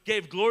truth,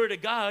 gave glory to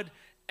God,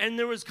 and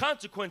there was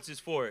consequences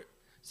for it.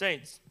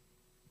 Saints,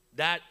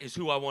 that is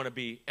who I want to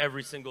be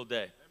every single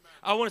day. Amen.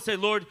 I want to say,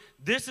 Lord,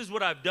 this is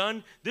what I've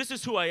done. This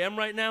is who I am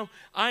right now.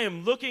 I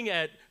am looking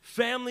at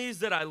families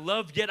that I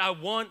love, yet I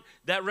want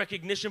that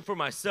recognition for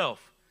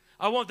myself.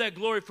 I want that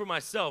glory for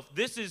myself.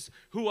 This is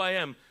who I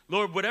am.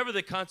 Lord, whatever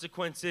the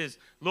consequence is,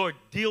 Lord,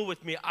 deal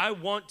with me. I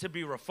want to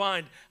be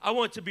refined. I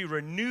want to be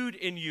renewed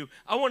in you.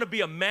 I want to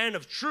be a man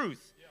of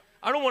truth.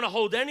 I don't want to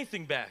hold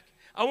anything back.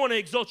 I want to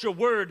exalt your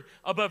word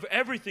above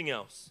everything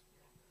else.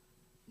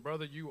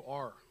 Brother, you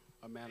are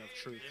a man of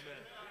truth.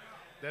 Amen.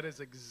 That is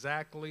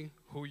exactly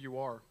who you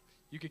are.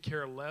 You could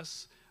care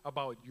less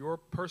about your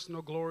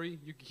personal glory.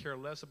 You could care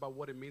less about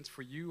what it means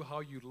for you,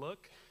 how you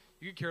look.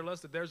 You could care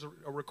less that there's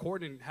a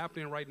recording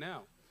happening right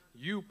now.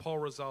 You, Paul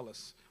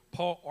Rosales,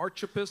 Paul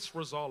Archippus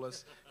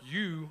Rosales,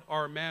 you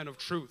are a man of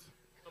truth.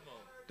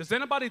 Does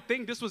anybody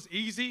think this was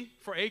easy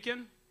for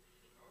Achan?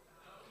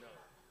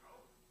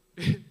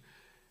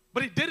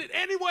 But he did it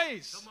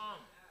anyways. Come on.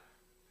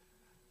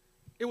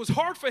 It was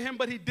hard for him,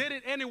 but he did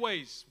it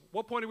anyways.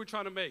 What point are we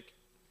trying to make?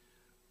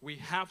 We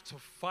have to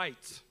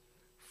fight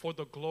for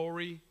the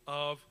glory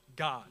of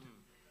God.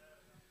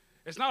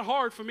 It's not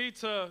hard for me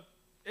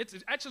it's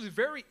actually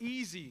very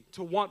easy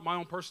to want my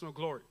own personal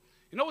glory.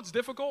 You know what's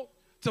difficult?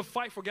 To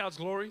fight for God's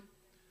glory.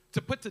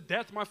 To put to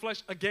death my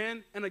flesh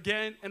again and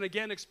again and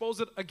again, expose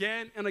it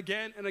again and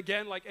again and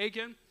again like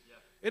Achan.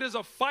 It is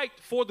a fight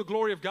for the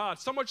glory of God.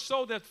 So much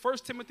so that 1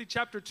 Timothy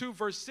chapter 2,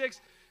 verse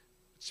 6,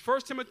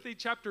 1 Timothy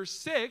chapter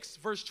 6,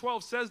 verse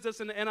 12 says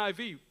this in the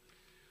NIV.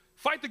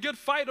 Fight the good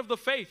fight of the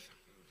faith.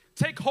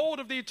 Take hold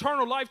of the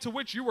eternal life to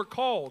which you were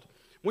called,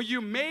 when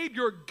you made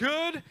your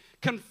good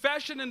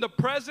confession in the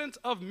presence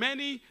of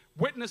many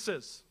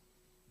witnesses.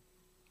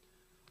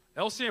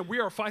 LCM, we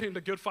are fighting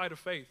the good fight of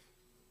faith.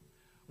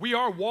 We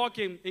are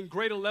walking in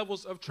greater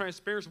levels of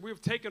transparency. We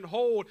have taken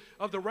hold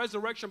of the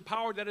resurrection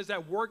power that is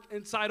at work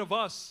inside of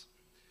us.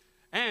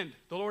 And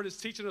the Lord is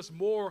teaching us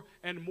more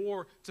and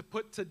more to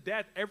put to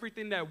death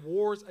everything that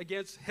wars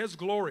against his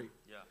glory.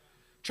 Yeah.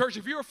 Church,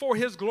 if you are for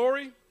his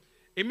glory,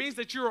 it means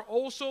that you are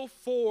also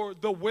for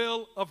the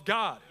will of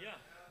God. Yeah.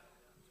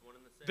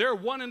 They're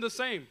one and the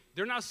same.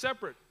 They're not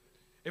separate.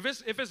 If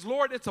it's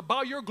Lord, it's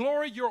about your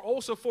glory, you're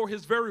also for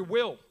his very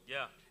will.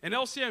 Yeah. And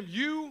LCM,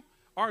 you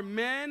are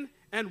men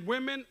and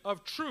women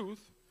of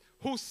truth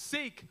who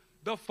seek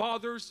the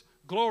Father's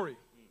glory.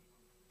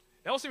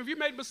 LCM, have you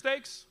made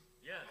mistakes?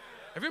 Yes.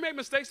 Have you made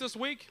mistakes this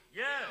week?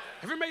 Yes.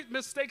 Have you made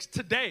mistakes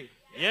today?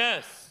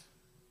 Yes.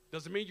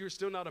 Does it mean you're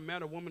still not a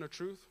man or woman of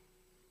truth?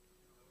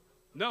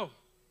 No.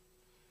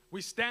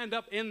 We stand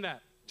up in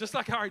that. Just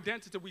like our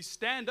identity, we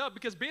stand up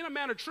because being a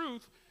man of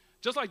truth,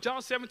 just like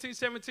John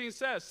 17:17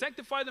 says,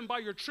 sanctify them by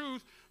your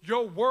truth.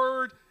 Your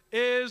word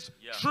is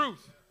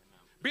truth.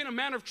 Being a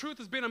man of truth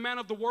is being a man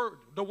of the word.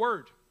 The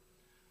word.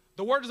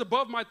 The word is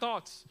above my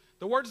thoughts.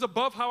 The word is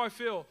above how I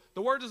feel.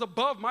 The word is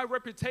above my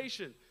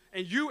reputation.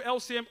 And you,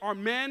 LCM, are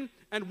men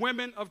and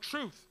women of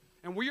truth.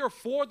 And we are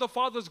for the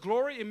Father's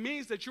glory. It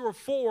means that you are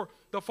for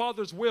the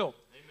Father's will.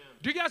 Amen.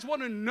 Do you guys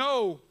want to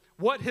know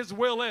what his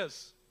will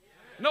is?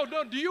 No,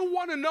 do you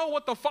want to know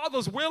what the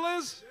Father's will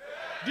is?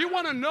 Do you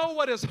want to know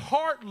what his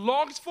heart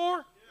longs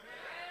for?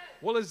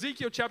 Well,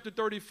 Ezekiel chapter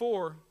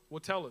 34 will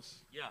tell us.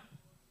 Yeah.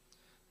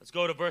 Let's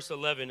go to verse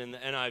 11 in the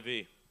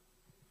NIV.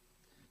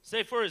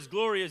 Say, for his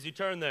glory as you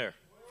turn there.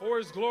 For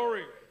his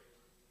glory.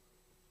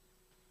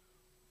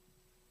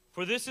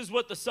 For this is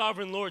what the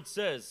sovereign Lord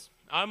says.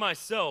 I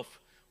myself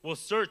will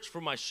search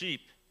for my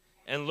sheep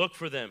and look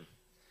for them.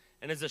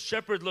 And as a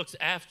shepherd looks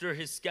after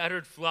his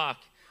scattered flock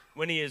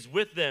when he is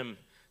with them,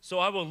 so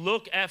I will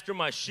look after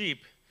my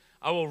sheep.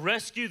 I will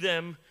rescue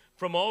them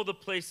from all the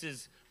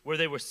places where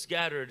they were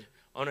scattered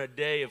on a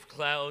day of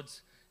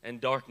clouds and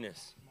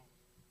darkness.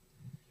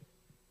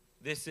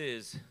 This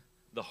is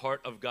the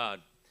heart of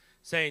God.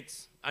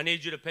 Saints, I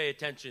need you to pay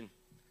attention.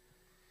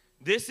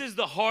 This is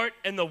the heart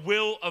and the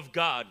will of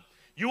God.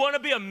 You want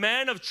to be a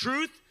man of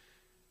truth?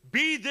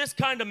 Be this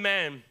kind of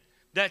man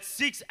that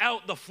seeks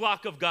out the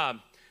flock of God.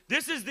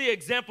 This is the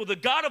example. The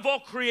God of all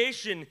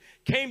creation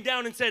came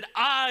down and said,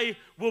 I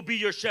will be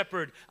your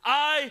shepherd.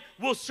 I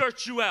will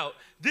search you out.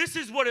 This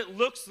is what it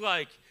looks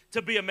like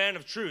to be a man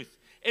of truth.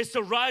 It's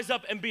to rise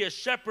up and be a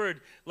shepherd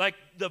like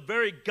the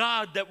very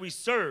God that we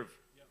serve.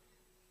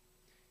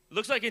 It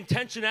looks like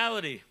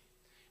intentionality.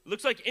 It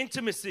looks like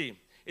intimacy.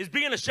 Is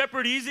being a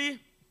shepherd easy?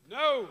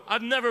 No.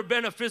 I've never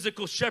been a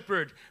physical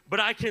shepherd, but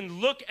I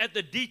can look at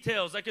the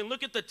details. I can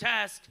look at the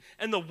task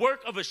and the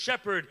work of a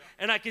shepherd,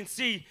 and I can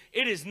see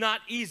it is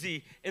not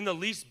easy in the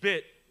least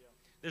bit.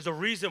 There's a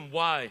reason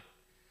why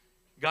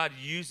God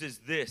uses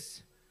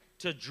this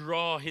to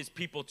draw his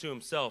people to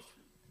himself.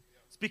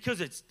 It's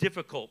because it's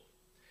difficult.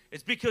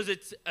 It's because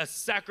it's a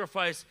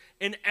sacrifice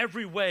in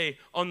every way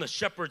on the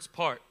shepherd's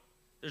part.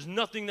 There's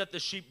nothing that the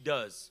sheep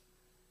does.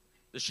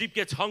 The sheep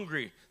gets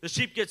hungry. The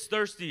sheep gets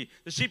thirsty.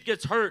 The sheep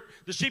gets hurt.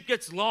 The sheep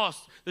gets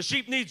lost. The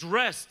sheep needs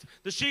rest.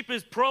 The sheep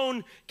is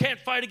prone, can't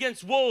fight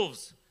against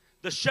wolves.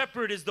 The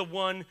shepherd is the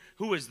one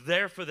who is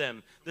there for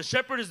them. The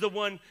shepherd is the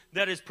one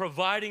that is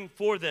providing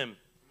for them.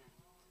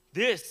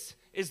 This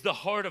is the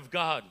heart of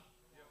God.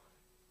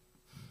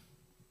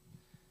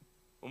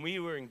 When we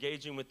were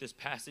engaging with this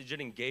passage,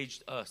 it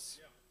engaged us.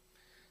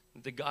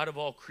 The God of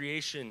all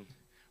creation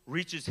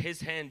reaches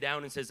his hand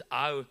down and says,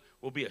 I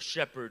will be a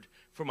shepherd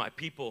for my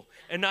people.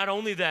 And not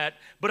only that,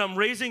 but I'm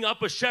raising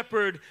up a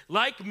shepherd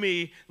like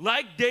me,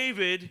 like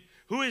David,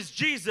 who is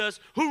Jesus,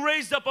 who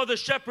raised up other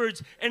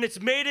shepherds, and it's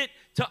made it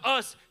to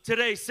us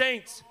today.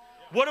 Saints,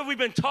 what have we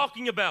been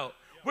talking about?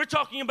 We're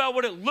talking about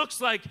what it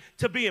looks like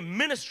to be in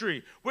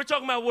ministry. We're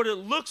talking about what it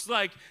looks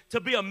like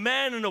to be a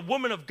man and a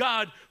woman of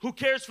God who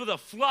cares for the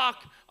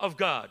flock of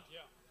God.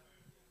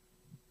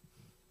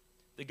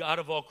 The God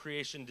of all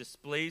creation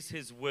displays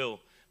his will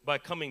by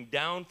coming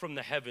down from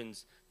the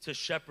heavens to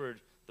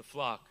shepherd the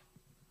flock.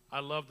 I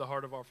love the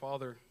heart of our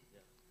Father.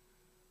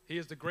 He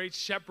is the great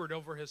shepherd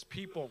over his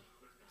people.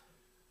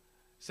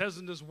 It says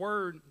in this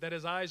word that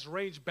his eyes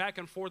range back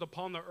and forth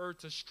upon the earth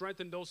to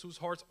strengthen those whose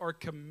hearts are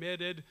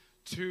committed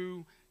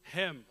to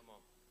him.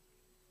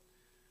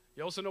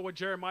 You also know what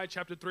Jeremiah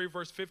chapter 3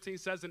 verse 15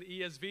 says in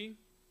ESV?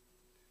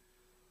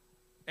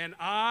 And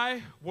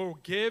I will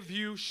give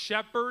you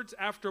shepherds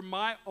after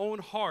my own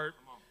heart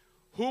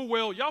who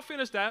will, y'all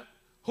finish that,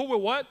 who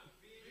will what?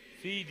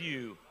 Feed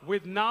you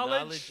with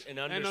knowledge and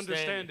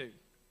understanding.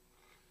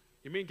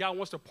 You mean God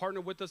wants to partner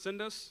with us in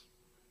this?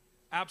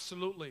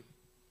 Absolutely.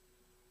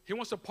 He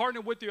wants to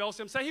partner with you,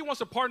 LCM. Say, he wants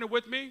to partner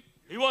with me.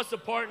 He wants to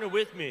partner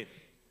with me.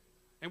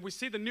 And we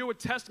see the New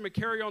Testament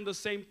carry on the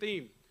same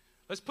theme.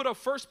 Let's put up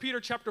 1 Peter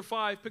chapter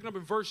 5, picking up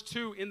in verse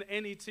 2 in the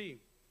NET. It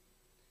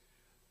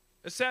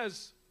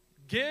says,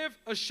 give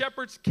a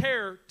shepherd's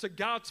care to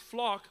God's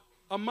flock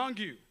among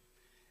you,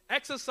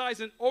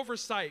 exercising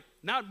oversight,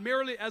 not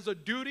merely as a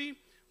duty,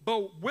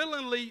 but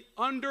willingly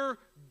under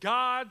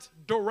God's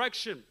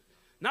direction,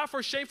 not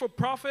for shameful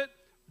profit,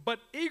 but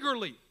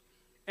eagerly.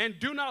 And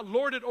do not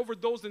lord it over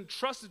those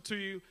entrusted to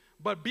you,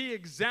 but be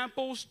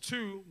examples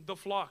to the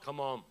flock. Come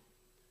on.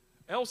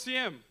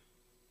 LCM,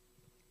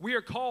 we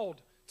are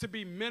called to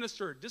be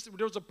ministered.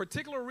 There was a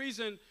particular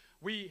reason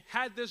we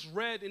had this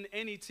read in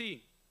NET.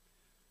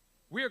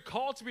 We are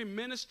called to be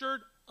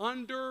ministered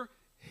under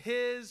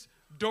his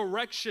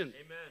direction.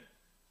 Amen.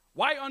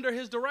 Why under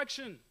his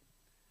direction?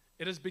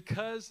 It is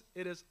because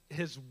it is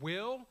his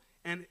will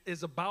and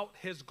is about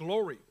his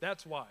glory.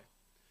 That's why.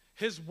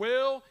 His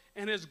will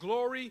and his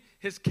glory,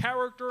 his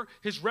character,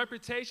 his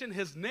reputation,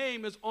 his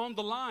name is on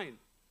the line.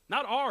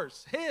 Not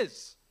ours,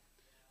 his.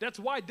 That's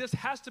why this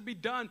has to be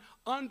done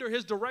under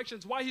his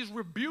directions. Why he's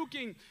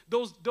rebuking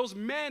those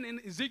men in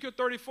Ezekiel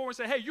 34 and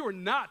say, hey, you are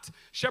not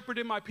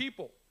shepherding my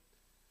people.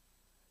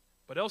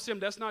 But LCM,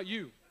 that's not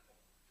you.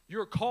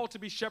 You're called to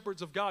be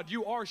shepherds of God.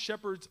 You are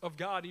shepherds of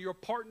God, and you're a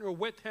partner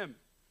with him.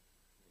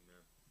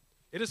 Amen.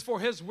 It is for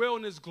his will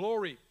and his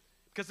glory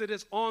because it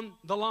is on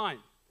the line.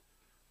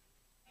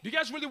 Do you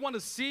guys really want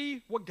to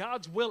see what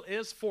God's will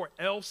is for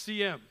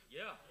LCM?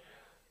 Yeah.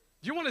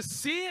 Do you want to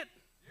see it?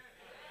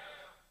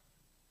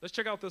 Let's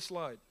check out this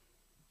slide.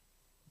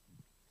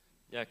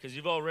 Yeah, because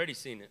you've already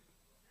seen it.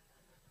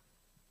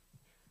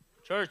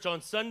 Church,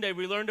 on Sunday,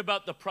 we learned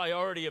about the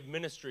priority of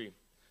ministry.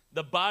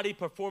 the body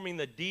performing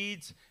the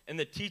deeds and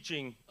the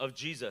teaching of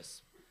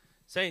Jesus.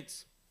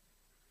 Saints,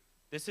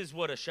 this is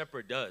what a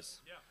shepherd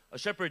does. Yeah. A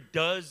shepherd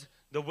does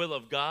the will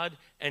of God,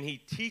 and he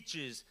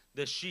teaches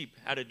the sheep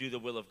how to do the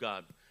will of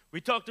God.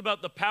 We talked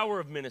about the power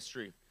of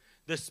ministry,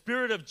 the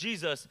Spirit of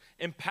Jesus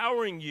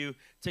empowering you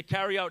to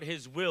carry out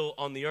his will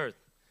on the earth.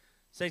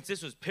 Saints,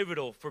 this was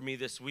pivotal for me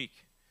this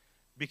week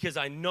because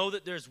I know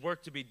that there's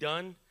work to be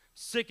done,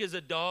 sick as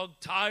a dog,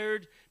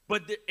 tired,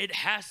 but it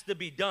has to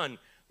be done.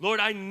 Lord,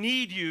 I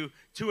need you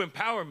to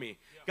empower me.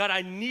 God,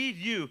 I need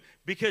you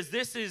because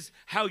this is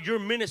how your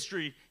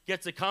ministry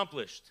gets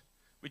accomplished.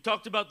 We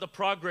talked about the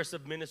progress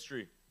of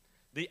ministry,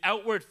 the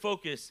outward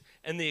focus,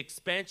 and the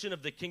expansion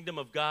of the kingdom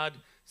of God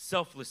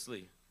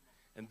selflessly.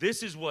 And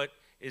this is what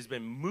has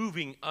been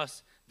moving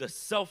us, the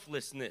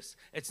selflessness.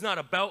 It's not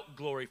about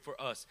glory for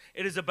us.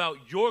 It is about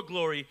your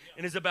glory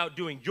and is about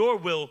doing your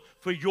will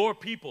for your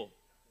people.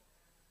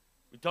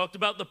 We talked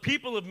about the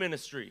people of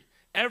ministry.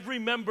 Every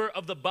member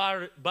of the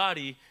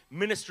body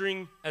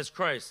ministering as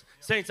Christ.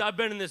 Saints, I've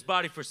been in this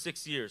body for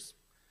 6 years.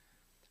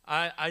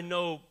 I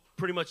know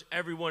pretty much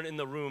everyone in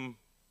the room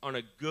in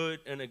a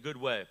good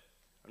way,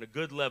 on a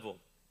good level.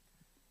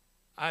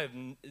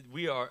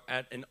 We are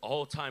at an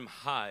all-time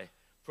high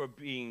for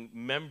being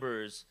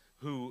members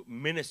who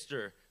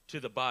minister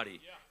to the body.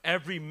 Yeah.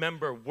 Every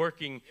member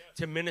working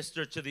to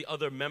minister to the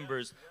other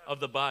members of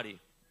the body.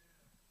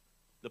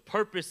 The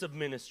purpose of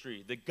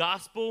ministry, the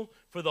gospel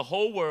for the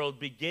whole world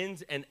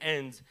begins and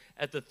ends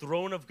at the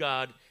throne of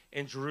God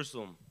in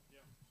Jerusalem. Yeah.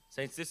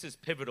 Saints, this is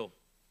pivotal,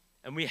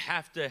 and we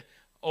have to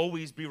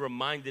always be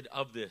reminded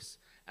of this.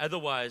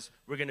 Otherwise,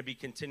 we're going to be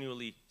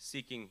continually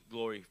seeking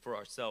glory for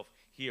ourselves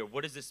here.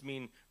 What does this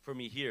mean for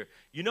me here?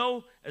 You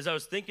know, as I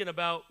was thinking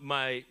about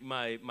my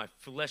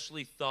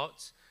fleshly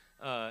thoughts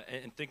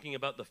and thinking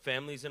about the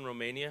families in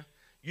Romania,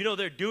 you know,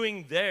 they're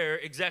doing there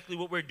exactly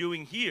what we're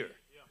doing here.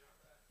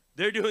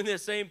 They're doing the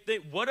same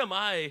thing. What am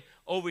I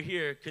over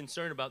here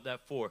concerned about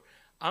that for?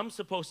 I'm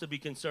supposed to be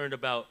concerned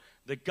about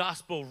the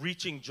gospel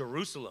reaching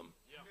Jerusalem.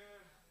 Yeah.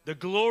 The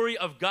glory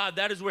of God,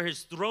 that is where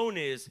his throne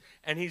is,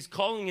 and he's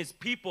calling his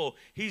people.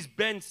 He's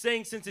been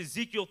saying since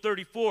Ezekiel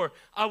 34,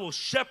 I will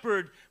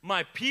shepherd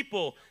my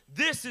people.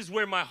 This is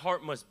where my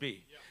heart must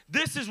be. Yeah.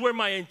 This is where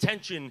my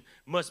intention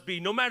must be,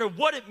 no matter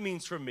what it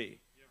means for me.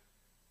 Yeah.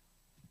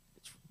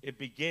 It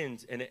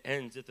begins and it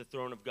ends at the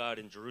throne of God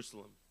in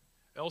Jerusalem.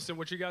 Elson,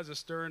 what you guys are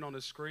stirring on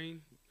the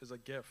screen is a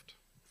gift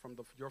from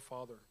your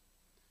Father.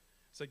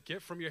 It's a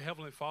gift from your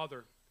Heavenly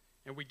Father,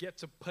 and we get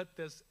to put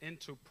this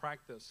into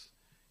practice.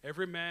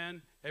 Every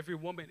man, every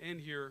woman in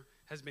here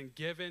has been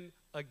given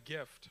a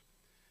gift.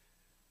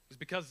 It's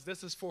because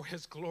this is for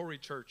his glory,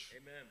 church.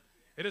 Amen.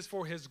 It is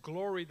for his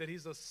glory that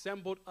he's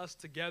assembled us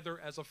together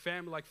as a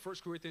family, like 1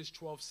 Corinthians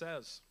 12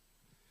 says.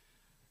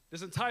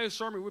 This entire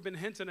sermon, we've been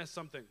hinting at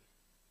something.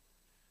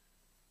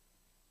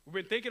 We've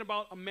been thinking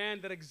about a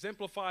man that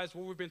exemplifies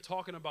what we've been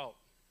talking about.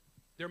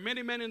 There are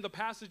many men in the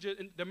passages,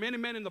 there are many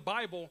men in the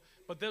Bible,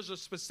 but there's a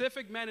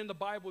specific man in the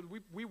Bible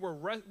we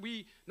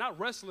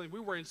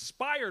were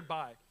inspired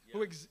by,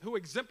 who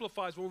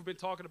exemplifies what we've been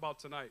talking about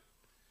tonight.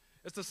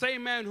 It's the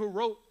same man who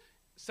wrote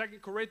 2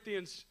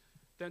 Corinthians,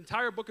 the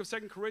entire book of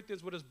 2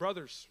 Corinthians with his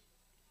brothers.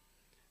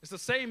 It's the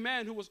same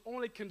man who was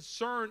only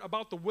concerned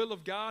about the will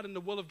of God and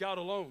the will of God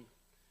alone.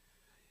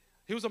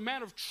 He was a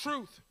man of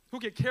truth who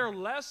could care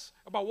less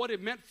about what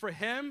it meant for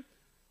him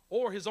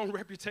or his own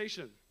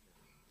reputation.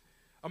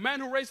 A man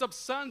who raised up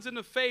sons in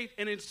the faith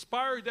and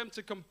inspired them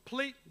to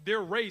complete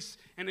their race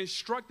and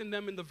instructing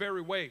them in the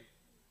very way.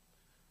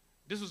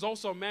 This was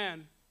also a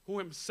man who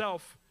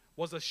himself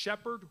was a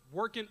shepherd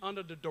working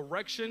under the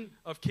direction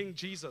of King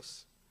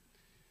Jesus.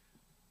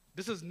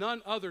 This is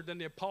none other than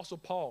the Apostle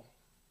Paul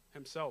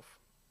himself.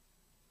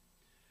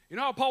 You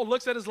know how Paul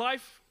looks at his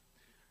life?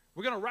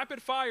 We're going to rapid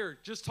fire,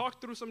 just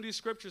talk through some of these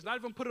scriptures, not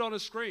even put it on the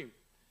screen.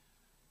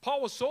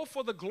 Paul was so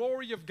for the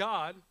glory of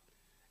God,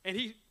 and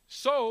he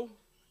so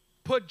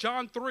put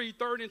John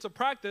 3:30 into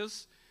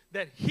practice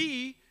that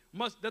the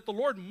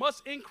Lord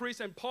must increase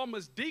and Paul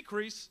must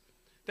decrease.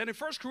 That in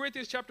 1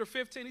 Corinthians chapter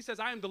 15, he says,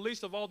 I am the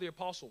least of all the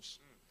apostles.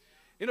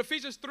 In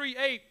Ephesians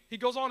 3:8, he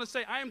goes on to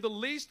say, I am the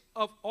least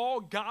of all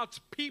God's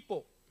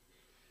people.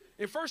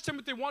 In 1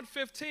 Timothy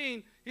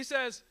 1:15, he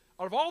says,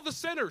 out of all the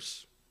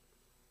sinners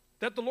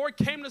that the Lord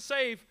came to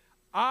save,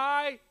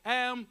 I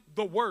am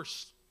the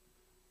worst.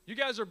 You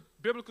guys are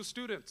biblical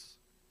students.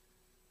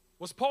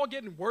 Was Paul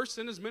getting worse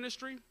in his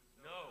ministry?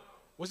 No.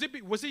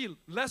 Was he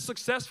less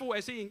successful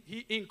as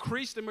he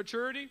increased in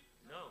maturity?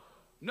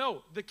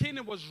 No. The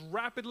kingdom was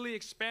rapidly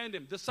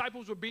expanding.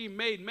 Disciples were being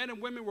made. Men and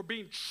women were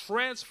being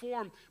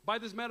transformed by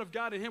this man of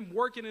God and him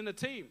working in a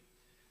team.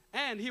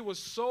 And he was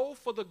so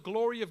for the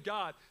glory of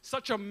God.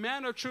 Such a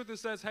man of truth that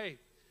says, hey,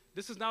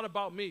 this is not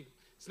about me.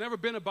 It's never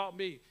been about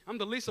me. I'm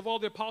the least of all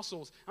the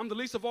apostles. I'm the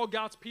least of all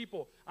God's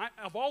people.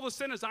 Of all the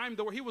sinners, I am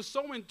the worst. He was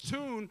so in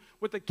tune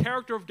with the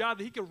character of God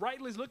that he could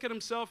rightly look at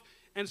himself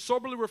and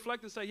soberly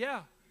reflect and say,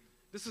 yeah,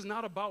 this is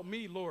not about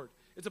me, Lord.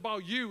 It's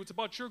about you. It's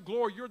about your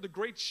glory. You're the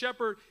great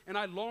shepherd, and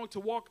I long to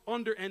walk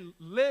under and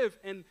live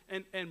and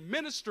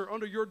minister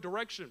under your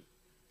direction.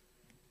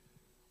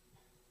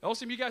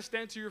 LCM, you guys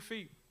stand to your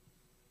feet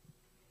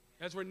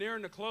as we're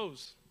nearing the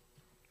close.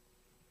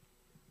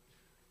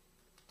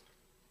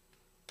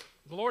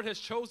 The Lord has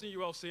chosen you,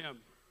 LCM.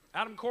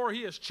 Adam Cora,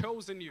 he has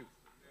chosen you.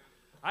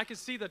 I can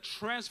see the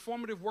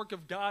transformative work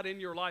of God in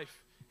your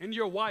life, in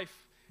your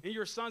wife, in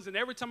your sons. And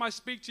every time I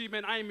speak to you,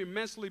 man, I am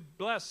immensely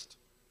blessed.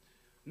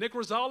 Nick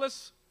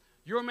Rosales,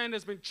 you're a man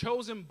that's been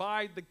chosen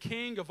by the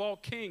King of all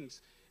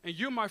kings. And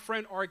you, my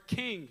friend, are a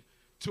king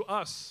to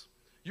us.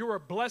 You are a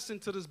blessing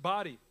to this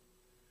body.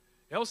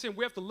 LCM,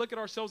 we have to look at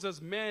ourselves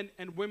as men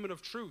and women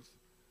of truth.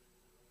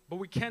 But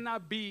we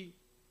cannot be,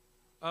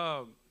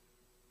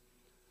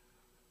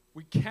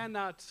 we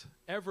cannot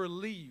ever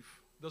leave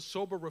the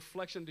sober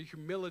reflection, the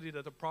humility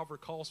that the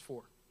proverb calls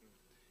for.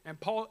 And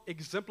Paul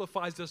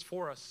exemplifies this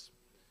for us.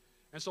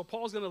 And so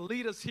Paul's going to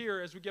lead us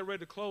here as we get ready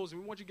to close.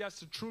 And we want you guys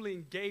to truly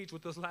engage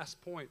with this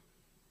last point.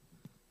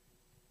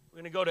 We're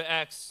going to go to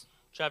Acts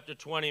chapter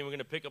 20, and we're going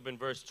to pick up in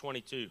verse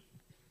 22.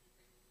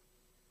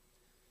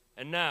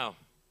 And now,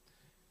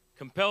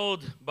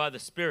 compelled by the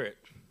Spirit,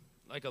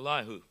 like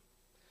Elihu,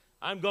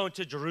 I'm going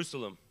to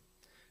Jerusalem,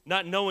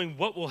 not knowing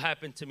what will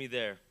happen to me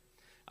there.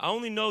 I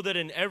only know that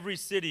in every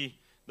city,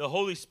 the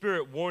Holy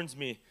Spirit warns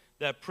me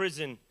that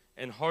prison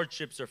and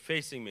hardships are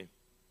facing me.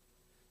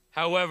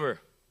 However,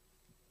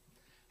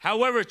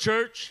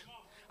 church,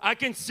 I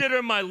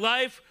consider my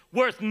life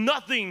worth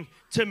nothing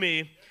to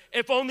me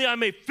if only I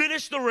may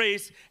finish the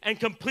race and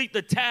complete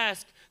the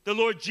task the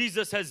Lord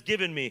Jesus has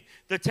given me,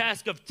 the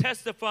task of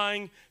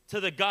testifying to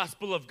the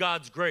gospel of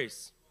God's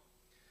grace.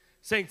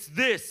 Saints,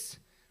 this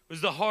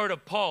was the heart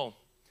of Paul,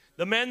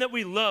 the man that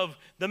we love,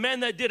 the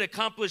man that did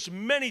accomplish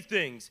many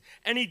things,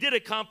 and he did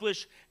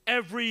accomplish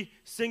every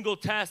single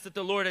task that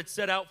the Lord had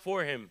set out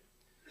for him.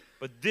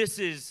 But this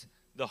is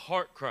the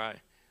heart cry.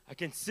 I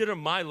consider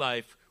my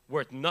life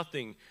worth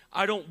nothing.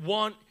 I don't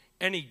want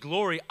any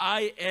glory.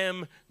 I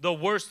am the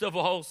worst of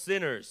all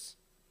sinners.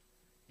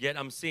 Yet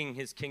I'm seeing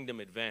his kingdom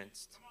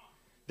advanced.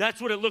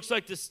 That's what it looks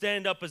like to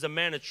stand up as a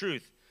man of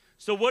truth.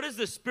 So what is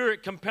the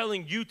Spirit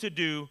compelling you to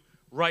do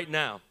right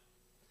now?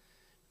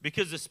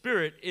 Because the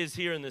Spirit is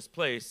here in this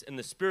place, and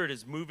the Spirit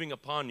is moving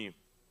upon you.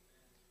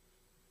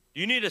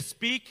 Do you need to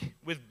speak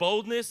with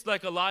boldness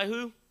like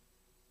Elihu?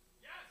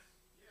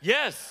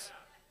 Yes.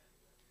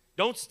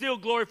 Don't steal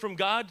glory from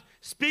God.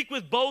 Speak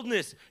with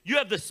boldness. You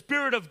have the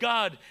Spirit of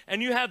God,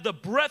 and you have the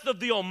breath of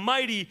the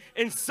Almighty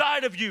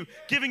inside of you,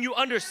 giving you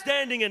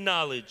understanding and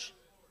knowledge.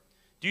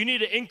 Do you need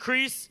to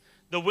increase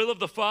the will of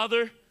the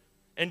Father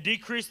and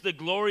decrease the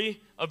glory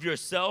of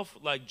yourself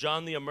like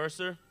John the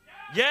Immerser?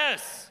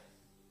 Yes.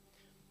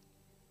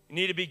 You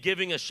need to be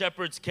giving a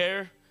shepherd's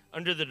care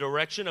under the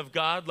direction of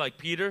God like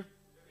Peter?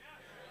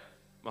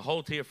 I'm going to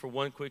hold here for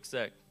one quick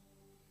sec.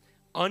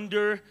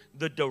 Under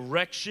the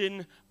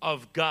direction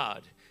of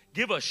God.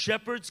 Give a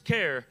shepherd's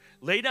care.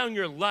 Lay down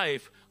your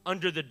life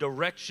under the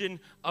direction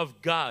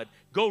of God.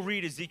 Go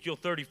read Ezekiel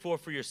 34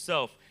 for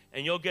yourself,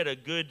 and you'll get a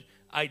good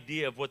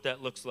idea of what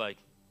that looks like.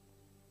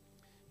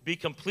 Be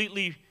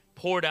completely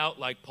poured out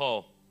like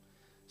Paul.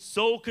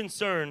 Sole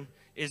concern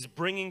is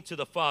bringing to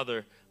the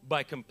Father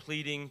by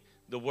completing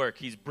the work.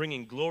 He's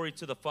bringing glory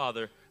to the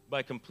Father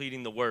by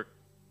completing the work.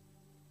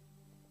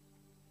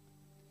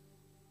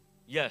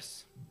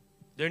 Yes,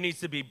 there needs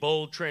to be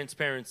bold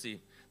transparency.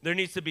 There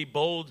needs to be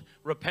bold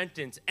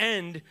repentance.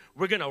 And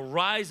we're going to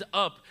rise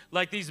up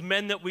like these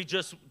men that we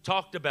just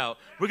talked about.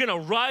 We're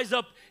going to rise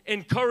up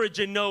in courage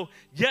and know,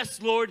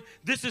 yes, Lord,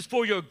 this is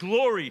for your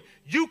glory.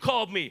 You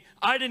called me.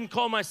 I didn't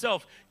call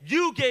myself.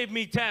 You gave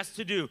me tasks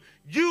to do.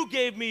 You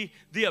gave me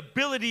the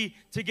ability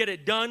to get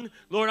it done.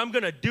 Lord, I'm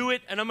going to do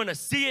it, and I'm going to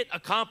see it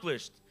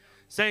accomplished.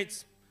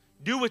 Saints,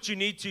 do what you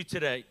need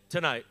to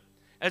tonight.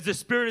 As the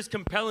Spirit is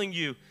compelling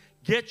you,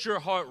 get your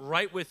heart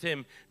right with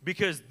Him,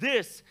 because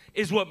this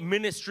is what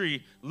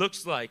ministry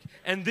looks like.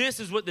 And this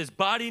is what this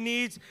body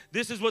needs.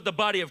 This is what the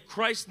body of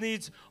Christ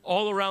needs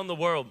all around the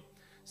world.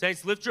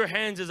 Saints, lift your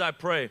hands as I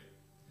pray.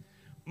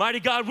 Mighty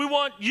God, we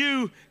want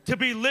you to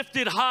be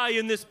lifted high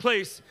in this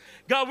place.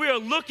 God, we are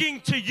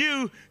looking to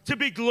you to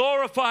be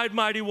glorified,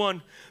 Mighty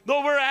One.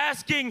 Lord, we're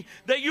asking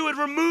that you would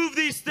remove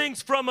these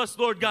things from us,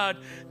 Lord God.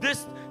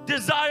 This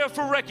desire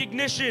for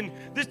recognition,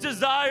 this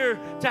desire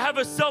to have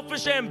a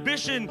selfish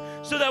ambition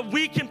so that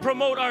we can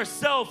promote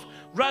ourselves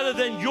rather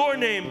than your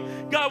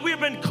name. God, we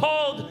have been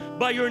called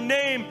by your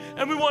name,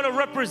 and we want to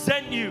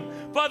represent you.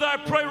 Father, I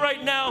pray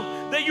right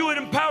now that you would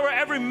empower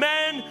every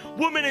man,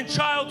 woman, and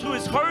child who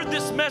has heard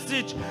this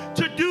message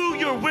to do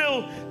your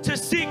will, to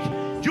seek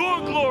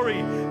your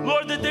glory.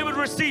 Lord, that they would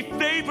receive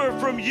favor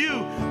from you.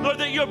 Lord,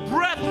 that your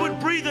breath would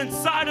breathe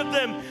inside of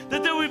them,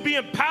 that they would be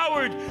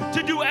empowered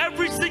to do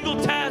every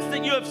single task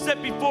that you have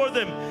set before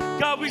them.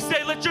 God, we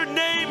say, let your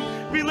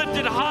name be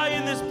lifted high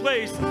in this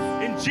place.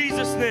 In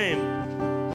Jesus' name.